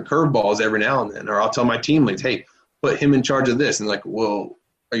him different curveballs every now and then, or I'll tell my team leads, hey, put him in charge of this. And like, well,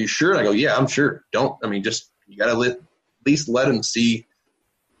 are you sure? And I go, yeah, I'm sure. You got to at least let him see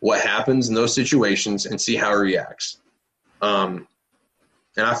what happens in those situations and see how he reacts. And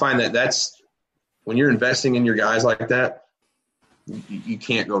I find that's when you're investing in your guys like that, you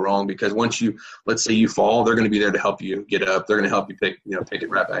can't go wrong, because once let's say you fall, they're going to be there to help you get up. They're going to help you pick it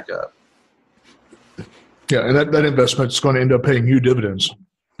right back up. Yeah. And that investment is going to end up paying you dividends.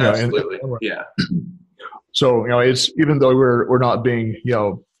 Absolutely. Yeah. So, it's, even though we're not being,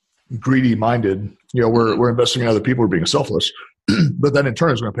 greedy minded, we're investing in other people, we're being selfless, but that in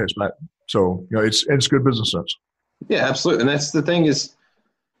turn is going to pay us back. So, it's good business sense. Yeah, absolutely. And that's the thing is,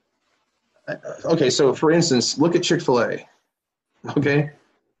 okay. So for instance, look at Chick-fil-A. Okay.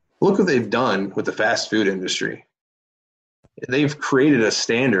 Look what they've done with the fast food industry. They've created a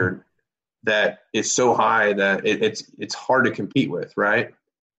standard that is so high that it's hard to compete with, right?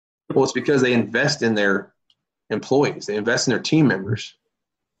 Well, it's because they invest in their employees. They invest in their team members.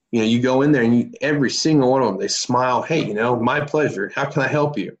 You go in there and every single one of them, they smile. Hey, my pleasure. How can I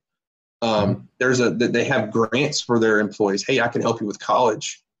help you? They have grants for their employees. Hey, I can help you with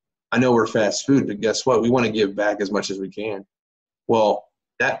college. I know we're fast food, but guess what? We want to give back as much as we can. Well,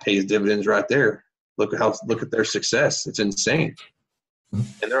 that pays dividends right there. Look at their success. It's insane.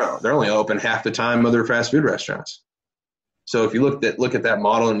 And they're only open half the time other fast food restaurants. So if you look at that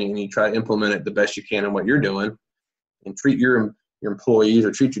model and you try to implement it the best you can in what you're doing, and treat your employees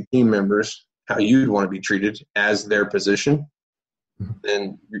or treat your team members how you'd want to be treated as their position,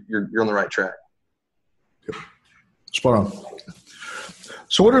 then you're on the right track. Yep. Spot on.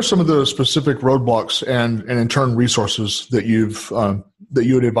 So what are some of the specific roadblocks and in turn resources that that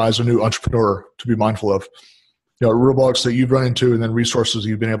you would advise a new entrepreneur to be mindful of? Roadblocks that you've run into and then resources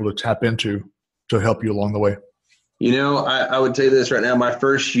you've been able to tap into to help you along the way. I would say this right now. My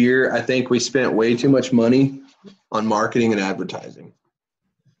first year, I think we spent way too much money on marketing and advertising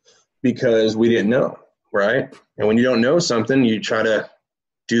because we didn't know, right? And when you don't know something, you try to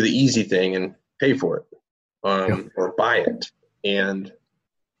do the easy thing and pay for it or buy it. And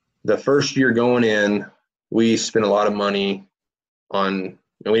the first year going in, we spent a lot of money and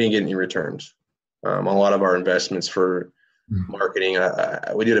we didn't get any returns on a lot of our investments for marketing.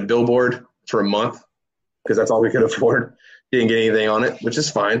 We did a billboard for a month because that's all we could afford. Didn't get anything on it, which is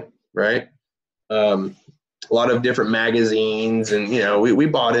fine, right? A lot of different magazines and, we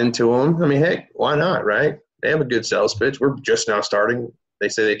bought into them. I mean, hey, why not, right? They have a good sales pitch. We're just now starting. They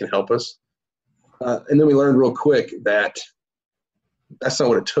say they can help us. And then we learned real quick that that's not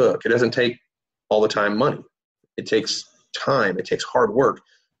what it took. It doesn't take all the time money. It takes time. It takes hard work.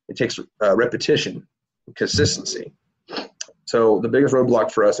 It takes repetition. consistency. So the biggest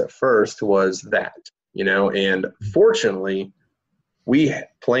roadblock for us at first was that, and fortunately we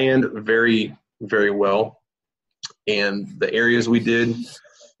planned very, very well. And the areas we did,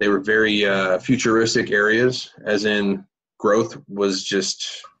 they were very futuristic areas, as in growth was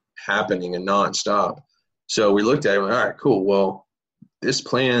just happening and nonstop. So we looked at it and went, all right, cool. Well, this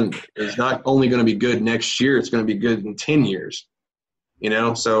plan is not only going to be good next year, it's going to be good in 10 years.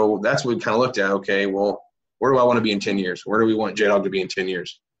 So that's what we kind of looked at. Okay, well, where do I want to be in 10 years? Where do we want JDog to be in 10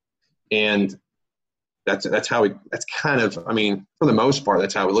 years? And that's kind of, for the most part,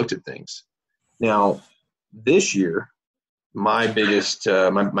 that's how we looked at things. Now, this year, my biggest,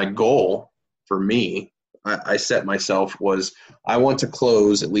 my goal for me, I set myself was I want to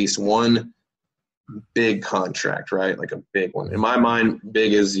close at least one big contract, right? Like a big one. In my mind,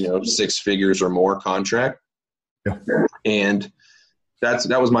 big is, 6 figures or more contract. Yeah. And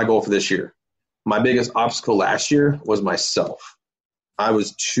that was my goal for this year. My biggest obstacle last year was myself. I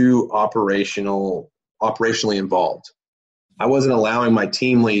was too operationally involved. I wasn't allowing my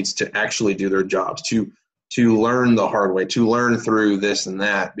team leads to actually do their jobs, to learn the hard way, to learn through this and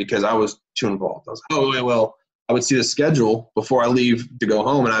that, because I was too involved. I was like, I would see the schedule before I leave to go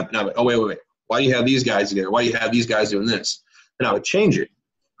home, and I would, wait. Why do you have these guys together? Why do you have these guys doing this? And I would change it.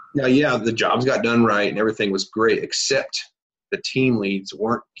 Now, yeah, the jobs got done right and everything was great, except the team leads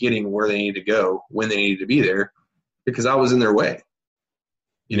weren't getting where they needed to go when they needed to be there because I was in their way.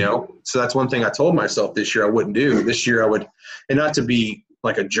 So that's one thing I told myself this year I wouldn't do. This year I would, and not to be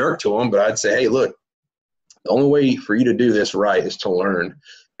like a jerk to them, but I'd say, hey, look, the only way for you to do this right is to learn.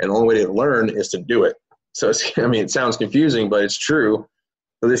 And the only way to learn is to do it. So, it sounds confusing, but it's true.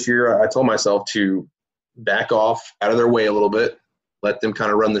 So this year I told myself to back off out of their way a little bit, let them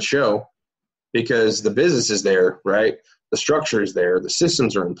kind of run the show, because the business is there, right? The structure is there. The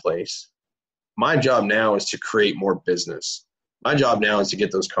systems are in place. My job now is to create more business. My job now is to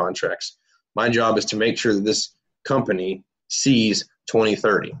get those contracts. My job is to make sure that this company sees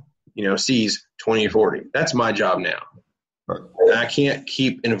 2030, sees 2040. That's my job now. Right. And I can't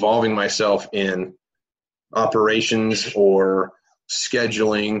keep involving myself in operations or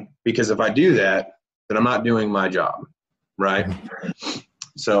scheduling, because if I do that, then I'm not doing my job, right?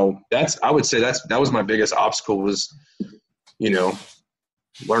 So I would say that was my biggest obstacle was,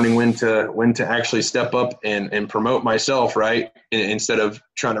 learning when to actually step up and promote myself, right? Instead of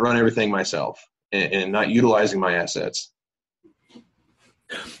trying to run everything myself and not utilizing my assets.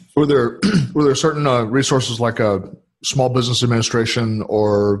 Were there certain resources like a small business administration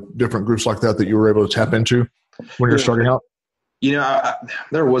or different groups like that you were able to tap into when you're starting out?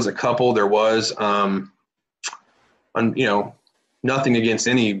 There was a couple. There was, nothing against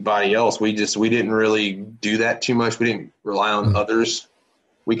anybody else. We didn't really do that too much. We didn't rely on others.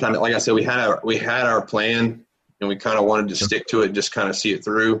 We kind of, like I said, we had our plan, and we kind of wanted to stick to it and just kind of see it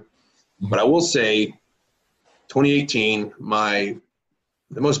through. But I will say 2018,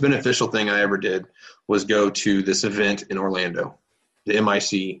 the most beneficial thing I ever did was go to this event in Orlando, the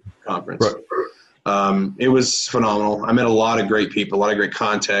MIC conference. Right. It was phenomenal. I met a lot of great people, a lot of great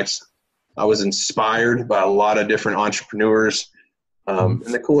contacts. I was inspired by a lot of different entrepreneurs. And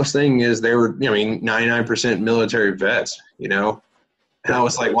the coolest thing is they were, 99% military vets, and I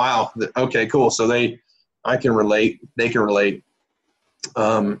was like, wow, okay, cool. So I can relate, they can relate.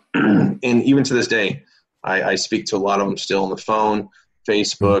 And even to this day, I speak to a lot of them still on the phone,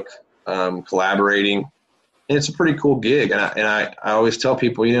 Facebook, collaborating. And it's a pretty cool gig. And I always tell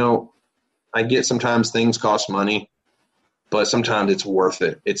people, I get sometimes things cost money, but sometimes it's worth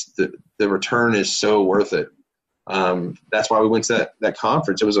it. It's the return is so worth it. That's why we went to that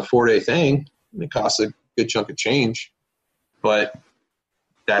conference. It was a 4-day thing, and it cost a good chunk of change, but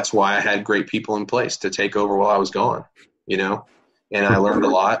that's why I had great people in place to take over while I was gone, and I learned a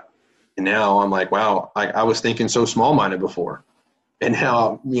lot. And now I'm like, wow, I was thinking so small-minded before, and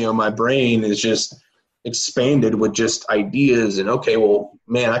now, my brain is just expanded with just ideas and, okay, well,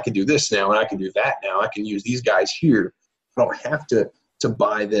 man, I can do this now, and I can do that now. I can use these guys here. I don't have to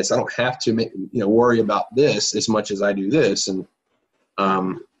buy this. I don't have to worry about this as much as I do this. And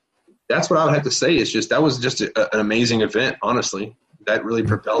that's what I would have to say is just that was just an amazing event, honestly. That really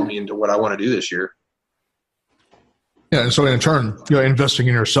propelled me into what I want to do this year. Yeah, and so in turn, investing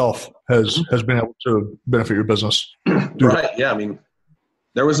in yourself has been able to benefit your business. Right, yeah.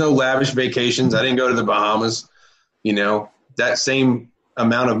 There was no lavish vacations. I didn't go to the Bahamas. That same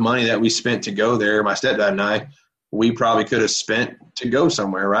amount of money that we spent to go there, my stepdad and I, we probably could have spent to go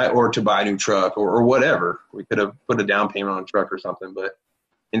somewhere, right? Or to buy a new truck or whatever. We could have put a down payment on a truck or something. But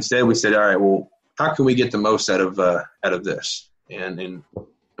instead we said, all right, well, how can we get the most out of this? And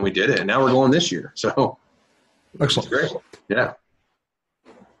and we did it. And now we're going this year. So Excellent. Great. Yeah.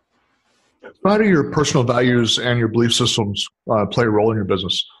 How do your personal values and your belief systems play a role in your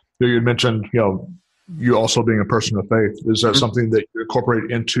business? You had mentioned, you also being a person of faith. Is that something that you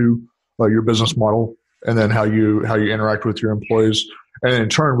incorporate into your business model, and then how you interact with your employees? And in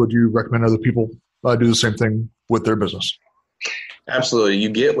turn, would you recommend other people do the same thing with their business? Absolutely. You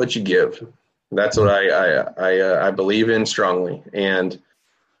get what you give. That's what I believe in strongly. And,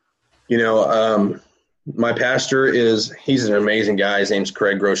 my pastor he's an amazing guy. His name's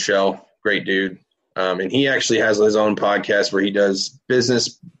Craig Groeschel. Great dude. And he actually has his own podcast where he does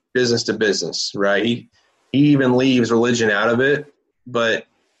business to business, right? He even leaves religion out of it, but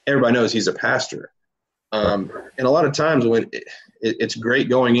everybody knows he's a pastor. And a lot of times when it's great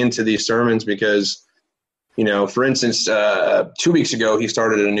going into these sermons because, for instance, 2 weeks ago, he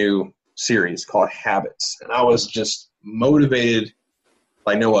started a new series called Habits. And I was just motivated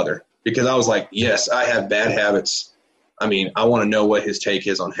like no other because I was like, yes, I have bad habits. I mean, I want to know what his take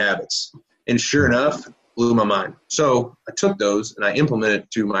is on habits. And sure enough, blew my mind. So I took those and I implemented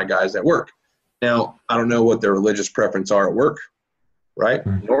to my guys at work. Now, I don't know what their religious preference are at work, right?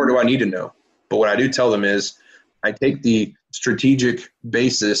 Nor do I need to know. But what I do tell them is I take the strategic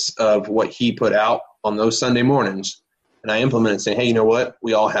basis of what he put out on those Sunday mornings and I implement it saying, hey, you know what?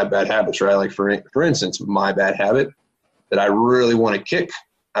 We all have bad habits, right? Like for instance, my bad habit that I really want to kick.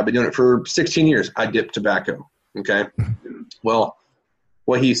 I've been doing it for 16 years. I dip tobacco. Okay. Well,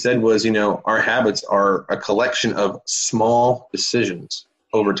 what he said was, our habits are a collection of small decisions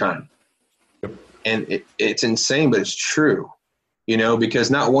over time. Yep. And it's insane, but it's true,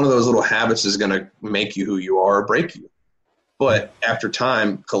 because not one of those little habits is going to make you who you are or break you. But after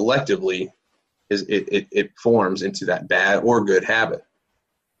time, collectively, it forms into that bad or good habit.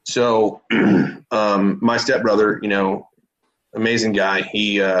 So my stepbrother, amazing guy,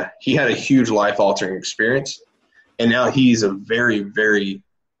 he had a huge life-altering experience. And now he's a very, very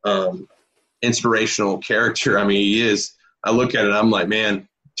inspirational character. I mean, he is. I look at it, I'm like, man,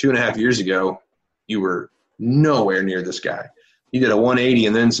 2.5 years ago, you were nowhere near this guy. You did a 180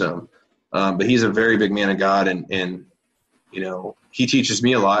 and then some. But he's a very big man of God, and he teaches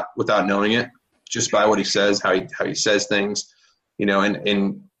me a lot without knowing it, just by what he says, how he says things,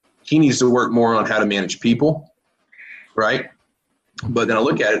 and he needs to work more on how to manage people, right? But then I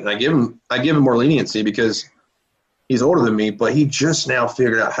look at it and I give him more leniency because he's older than me, but he just now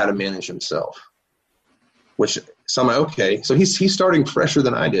figured out how to manage himself, so I'm like, okay, so he's starting fresher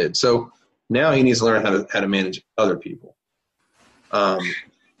than I did. So now he needs to learn how to manage other people. But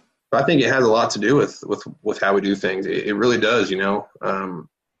I think it has a lot to do with how we do things. It really does,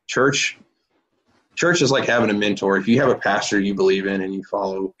 Church is like having a mentor. If you have a pastor you believe in and you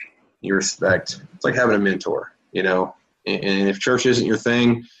follow, you respect, it's like having a mentor, And if church isn't your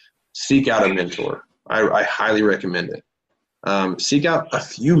thing, seek out a mentor. I highly recommend it. Seek out a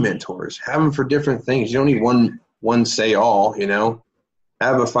few mentors. Have them for different things. You don't need one say all,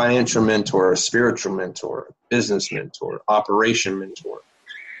 Have a financial mentor, a spiritual mentor, a business mentor, operation mentor.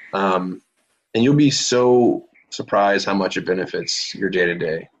 And you'll be so surprised how much it benefits your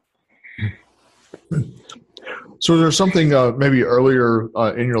day-to-day. So there's something maybe earlier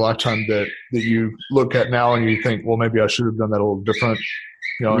in your lifetime that you look at now and you think, well, maybe I should have done that a little different,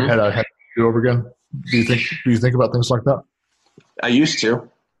 had I had to do over again. Do you think about things like that? I used to,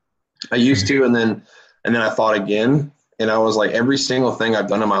 and then I thought again, and I was like, every single thing I've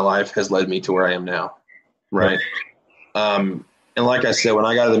done in my life has led me to where I am now, right? And like I said, when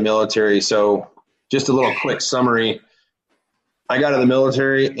I got out of the military, so just a little quick summary, I got out of the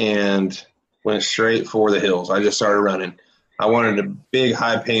military and went straight for the hills. I just started running. I wanted a big,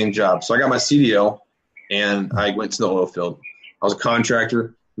 high-paying job. So I got my CDL, and I went to the oil field. I was a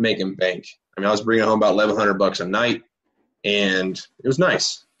contractor making bank. I was bringing home about $1,100 a night, and it was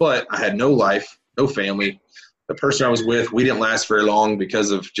nice. But I had no life, no family. The person I was with, we didn't last very long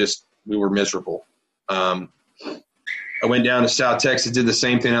because of just we were miserable. I went down to South Texas, did the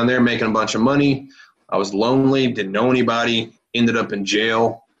same thing down there, making a bunch of money. I was lonely, didn't know anybody, ended up in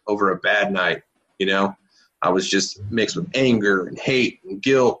jail over a bad night. I was just mixed with anger and hate and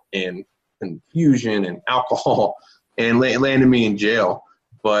guilt and confusion and alcohol, and landed me in jail.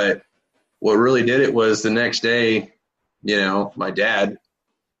 But what really did it was the next day, my dad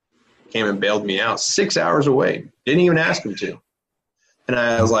came and bailed me out 6 hours away. Didn't even ask him to. And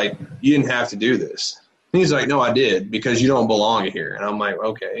I was like, you didn't have to do this. And he's like, no, I did, because you don't belong here. And I'm like,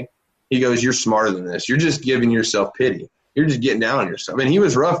 okay. He goes, you're smarter than this. You're just giving yourself pity. You're just getting down on yourself. And he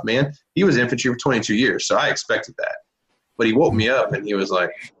was rough, man. He was infantry for 22 years, so I expected that. But he woke me up, and he was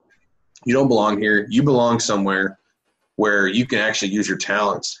like, you don't belong here. You belong somewhere. where you can actually use your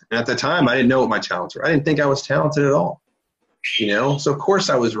talents. And at the time, I didn't know what my talents were. I didn't think I was talented at all, you know? So, of course,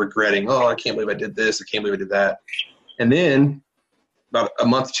 I was regretting, oh, I can't believe I did this. I can't believe I did that. And then about a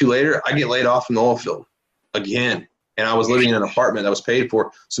month or two later, I get laid off from the oil field again. And I was living in an apartment that was paid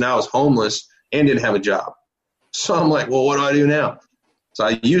for. So now I was homeless and didn't have a job. So I'm like, well, what do I do now? So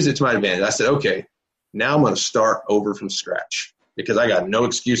I used it to my advantage. I said, okay, now I'm going to start over from scratch because I got no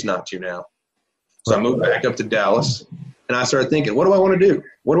excuse not to now. So I moved back up to Dallas, and I started thinking, what do I want to do?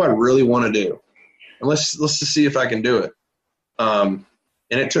 What do I really want to do? And let's just see if I can do it. And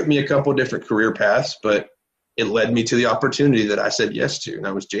it took me a couple different career paths, but it led me to the opportunity that I said yes to, and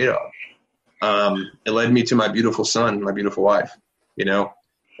that was JDog. It led me to my beautiful son, my beautiful wife, you know,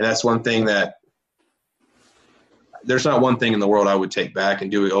 and that's one thing that there's not one thing in the world I would take back and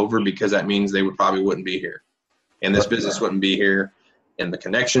do it over, because that means they probably wouldn't be here, and this business wouldn't be here, and the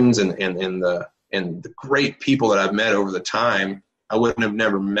connections and the great people that I've met over the time, I wouldn't have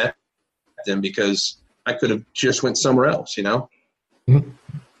never met them because I could have just went somewhere else, you know? Mm-hmm.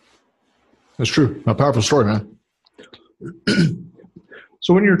 That's true. A powerful story, man.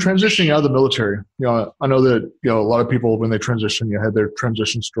 So when you're transitioning out of the military, you know, I know that, you know, a lot of people, when they transition, you had their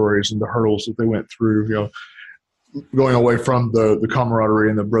transition stories and the hurdles that they went through, you know, going away from the camaraderie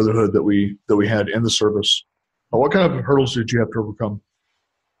and the brotherhood that we had in the service. What kind of hurdles did you have to overcome?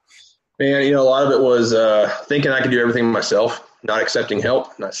 Man, you know, a lot of it was thinking I could do everything myself, not accepting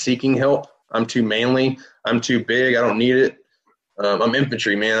help, not seeking help. I'm too manly. I'm too big. I don't need it. I'm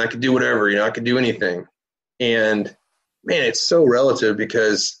infantry, man. I could do whatever, you know, I could do anything. And, man, it's so relative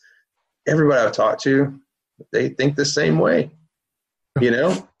because everybody I've talked to, they think the same way, you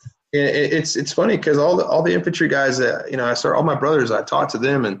know? It's funny because all the infantry guys that, you know, all my brothers, I talked to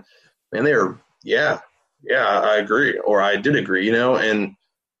them and, man, they were, yeah, I agree, or I did agree, you know, and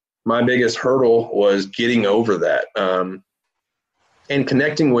my biggest hurdle was getting over that and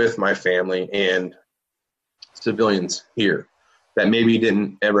connecting with my family and civilians here that maybe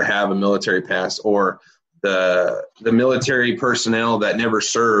didn't ever have a military past, or the military personnel that never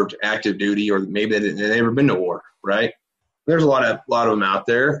served active duty, or maybe they'd never been to war, right? There's a lot of them out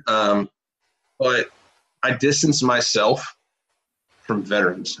there, but I distanced myself from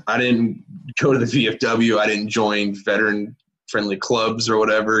veterans. I didn't go to the VFW. I didn't join veteran-friendly clubs or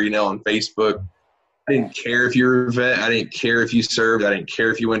whatever, you know, on Facebook. I didn't care if you were a vet. I didn't care if you served. I didn't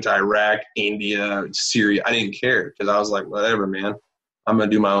care if you went to Iraq, India, Syria. I didn't care because I was like, whatever, man. I'm going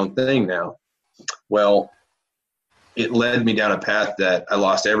to do my own thing now. Well, it led me down a path that I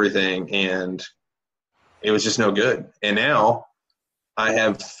lost everything, and it was just no good. And now I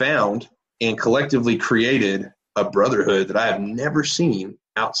have found and collectively created a brotherhood that I have never seen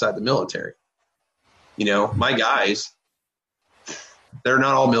outside the military. You know, my guys, they're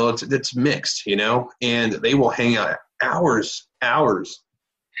not all military. It's mixed, you know, and they will hang out hours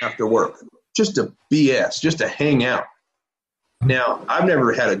after work just to BS, just to hang out. Now, I've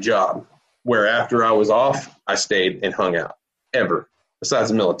never had a job where after I was off, I stayed and hung out, ever, besides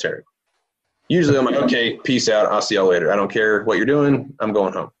the military. Usually I'm like, okay, peace out. I'll see y'all later. I don't care what you're doing. I'm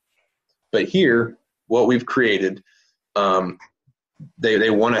going home. But here, what we've created, they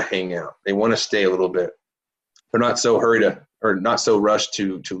want to hang out. They want to stay a little bit. They're not so hurried or not so rushed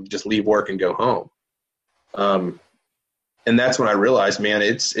to just leave work and go home. And that's when I realized, man,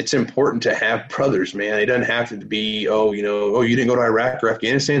 it's important to have brothers, man. It doesn't have to be, you didn't go to Iraq or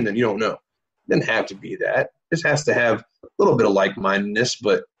Afghanistan, then you don't know. It doesn't have to be that. It just has to have a little bit of like-mindedness,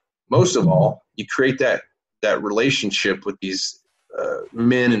 but most of all, you create that relationship with these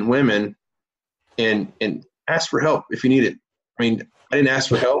men and women and ask for help if you need it. I mean, I didn't ask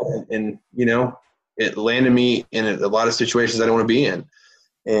for help, and you know, it landed me in a lot of situations I don't want to be in.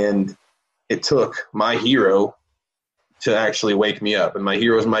 And it took my hero to actually wake me up. And my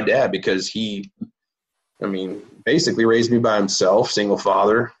hero is my dad, because he, basically raised me by himself, single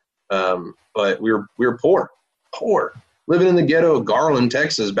father. But we were poor, living in the ghetto of Garland,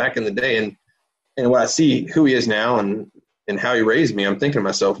 Texas back in the day. And when I see who he is now and how he raised me, I'm thinking to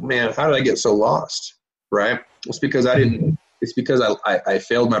myself, man, how did I get so lost? Right? It's because I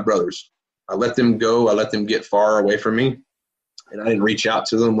failed my brothers. I let them go. I let them get far away from me, and I didn't reach out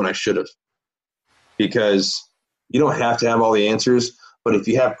to them when I should have. Because you don't have to have all the answers, but if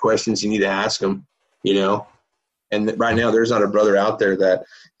you have questions, you need to ask them, you know. And right now, there's not a brother out there that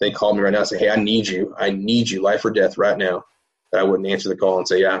they call me right now and say, hey, I need you, life or death right now, that I wouldn't answer the call and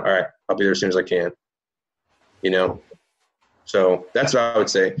say, yeah, all right, I'll be there as soon as I can, you know. So that's what I would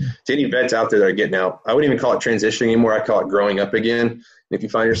say to any vets out there that are getting out. I wouldn't even call it transitioning anymore. I call it growing up again. And if you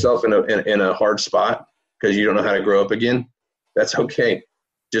find yourself in a hard spot because you don't know how to grow up again, that's okay.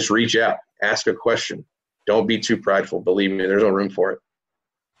 Just reach out, ask a question. Don't be too prideful. Believe me, there's no room for it.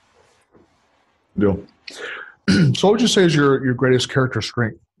 Deal. So what would you say is your greatest character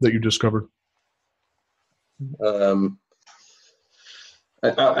strength that you discovered?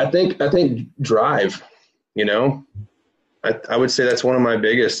 I think drive, you know, I would say that's one of my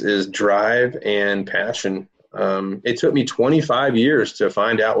biggest is drive and passion. It took me 25 years to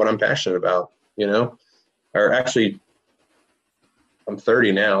find out what I'm passionate about, you know, or actually I'm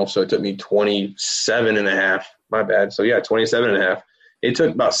 30 now. So it took me 27 and a half, my bad. So yeah, 27 and a half. It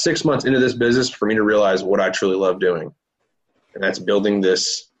took about 6 months into this business for me to realize what I truly love doing. And that's building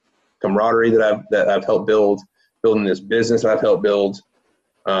this camaraderie that I've helped building this business I've helped build.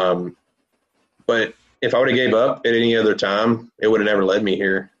 But if I would have gave up at any other time, it would have never led me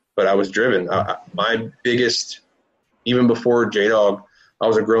here. But I was driven. My biggest, even before JDog, I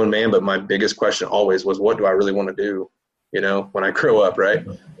was a grown man, but my biggest question always was, what do I really want to do, you know, when I grow up, right?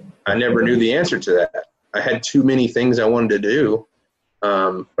 I never knew the answer to that. I had too many things I wanted to do,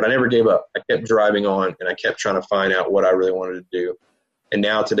 but I never gave up. I kept driving on, and I kept trying to find out what I really wanted to do. And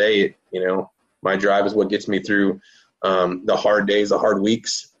now today, you know, my drive is what gets me through the hard days, the hard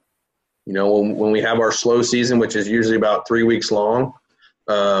weeks. You know, when we have our slow season, which is usually about 3 weeks long,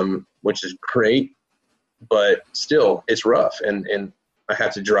 which is great, but still it's rough. And I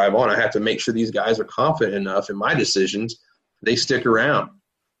have to drive on. I have to make sure these guys are confident enough in my decisions. They stick around,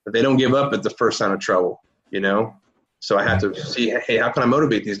 but they don't give up at the first sign of trouble, you know? So I have to see, hey, how can I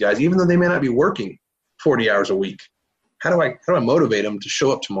motivate these guys, even though they may not be working 40 hours a week? How do I motivate them to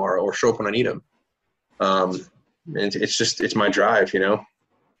show up tomorrow or show up when I need them? And it's my drive, you know?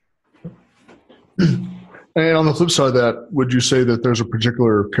 And on the flip side of that, would you say that there's a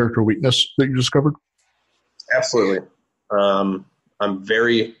particular character weakness that you discovered? Absolutely. I'm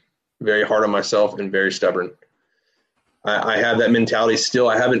very, very hard on myself and very stubborn. I have that mentality still.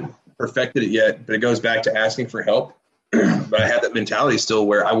 I haven't perfected it yet, but it goes back to asking for help. But I have that mentality still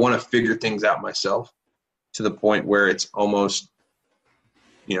where I want to figure things out myself to the point where it's almost,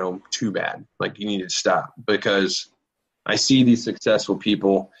 you know, too bad. Like you need to stop, because I see these successful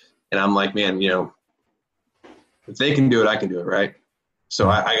people and I'm like, man, you know, if they can do it, I can do it, right? So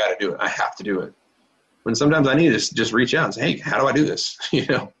I got to do it. I have to do it. When sometimes I need to just reach out and say, hey, how do I do this? You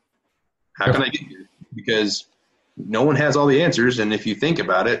know, how can I get here? Because no one has all the answers. And if you think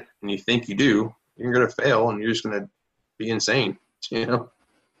about it and you think you do, you're going to fail and you're just going to be insane, you know?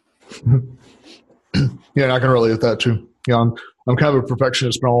 Yeah, I can relate with that too. Yeah, I'm kind of a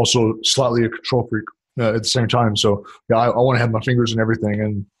perfectionist, but I'm also slightly a control freak at the same time. So yeah, I want to have my fingers in everything,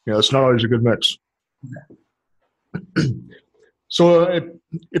 and you know, it's not always a good mix. So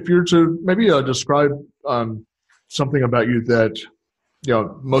if you're to maybe describe something about you that you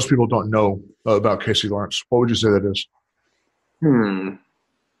know most people don't know about Casey Lawrence, what would you say that is?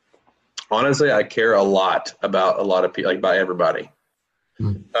 Honestly, I care a lot about a lot of people, like about everybody.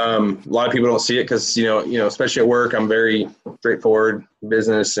 A lot of people don't see it because, you know, especially at work, I'm very straightforward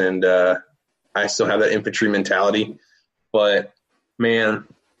business, and I still have that infantry mentality. But man,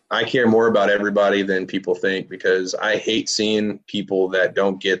 I care more about everybody than people think, because I hate seeing people that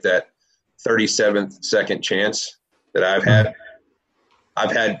don't get that 37th second chance that I've had.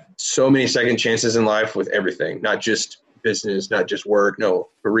 I've had so many second chances in life with everything, not just business, not just work, no,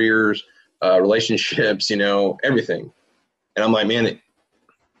 careers, relationships, you know, everything. And I'm like, man,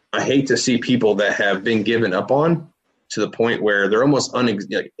 I hate to see people that have been given up on to the point where they're almost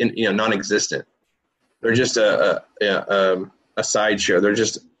non-existent. They're just a sideshow. They're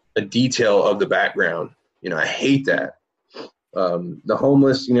just a detail of the background. You know, I hate that. The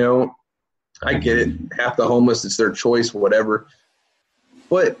homeless, you know, I get it. Half the homeless, it's their choice, whatever.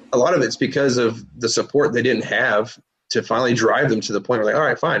 But a lot of it's because of the support they didn't have to finally drive them to the point where, like, all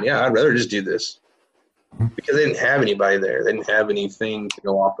right, fine, yeah, I'd rather just do this. Because they didn't have anybody there. They didn't have anything to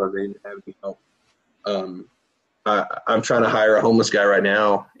go off of. They didn't have any help. I'm trying to hire a homeless guy right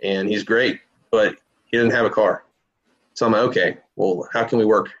now, and he's great, but he doesn't have a car. So I'm like, okay, well, how can we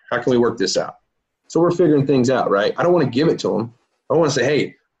work this out? So we're figuring things out, right? I don't want to give it to him. I don't want to say,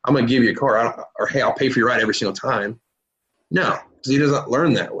 hey, I'm going to give you a car, or hey, I'll pay for your ride every single time. No, because he doesn't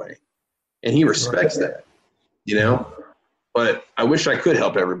learn that way, and he respects that, you know? But I wish I could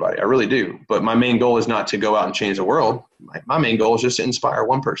help everybody. I really do. But my main goal is not to go out and change the world. My main goal is just to inspire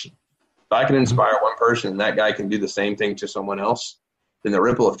one person. If I can inspire one person and that guy can do the same thing to someone else, then the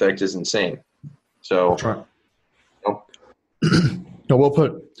ripple effect is insane. So, that's right. No, well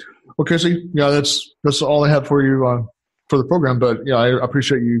put. Well, Casey, yeah, that's all I have for you for the program. But yeah, I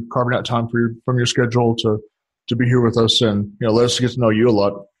appreciate you carving out time from your schedule to be here with us, and you know, let us get to know you a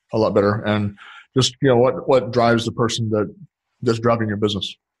lot better, and just you know what drives the person that's driving your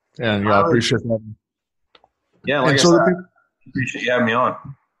business. And yeah, I appreciate that. Yeah, like and I so said, I appreciate you having me on.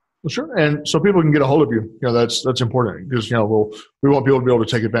 well, sure. And so people can get a hold of you. That's important because we want people to be able to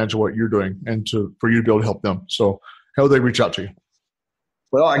take advantage of what you're doing and for you to be able to help them. So how would they reach out to you?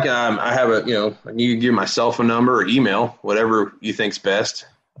 Well, I have you can give my cell phone number or email, whatever you think's best.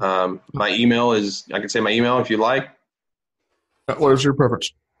 My email is, I can say my email if you like. What is your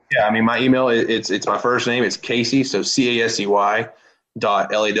preference? Yeah, I mean, my email, it's my first name. It's Casey, so CASEY .LAW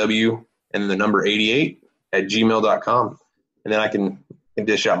and then the number 88 at gmail.com. And then I can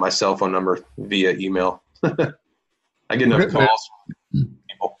dish out my cell phone number via email. I get enough calls from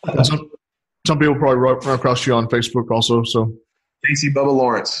people. Some people probably run across you on Facebook also. So Casey Bubba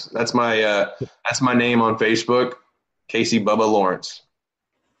Lawrence. That's my name on Facebook. Casey Bubba Lawrence.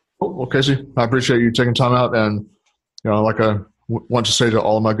 Well, Casey, I appreciate you taking time out, and like I want to say to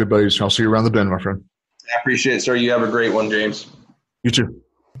all of my good buddies, I'll see you around the bend, my friend. I appreciate it, sir. You have a great one, James. You too.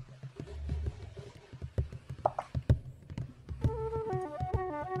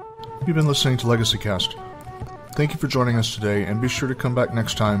 You've been listening to Legacy Cast. Thank you for joining us today, and be sure to come back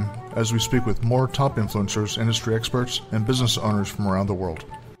next time as we speak with more top influencers, industry experts, and business owners from around the world.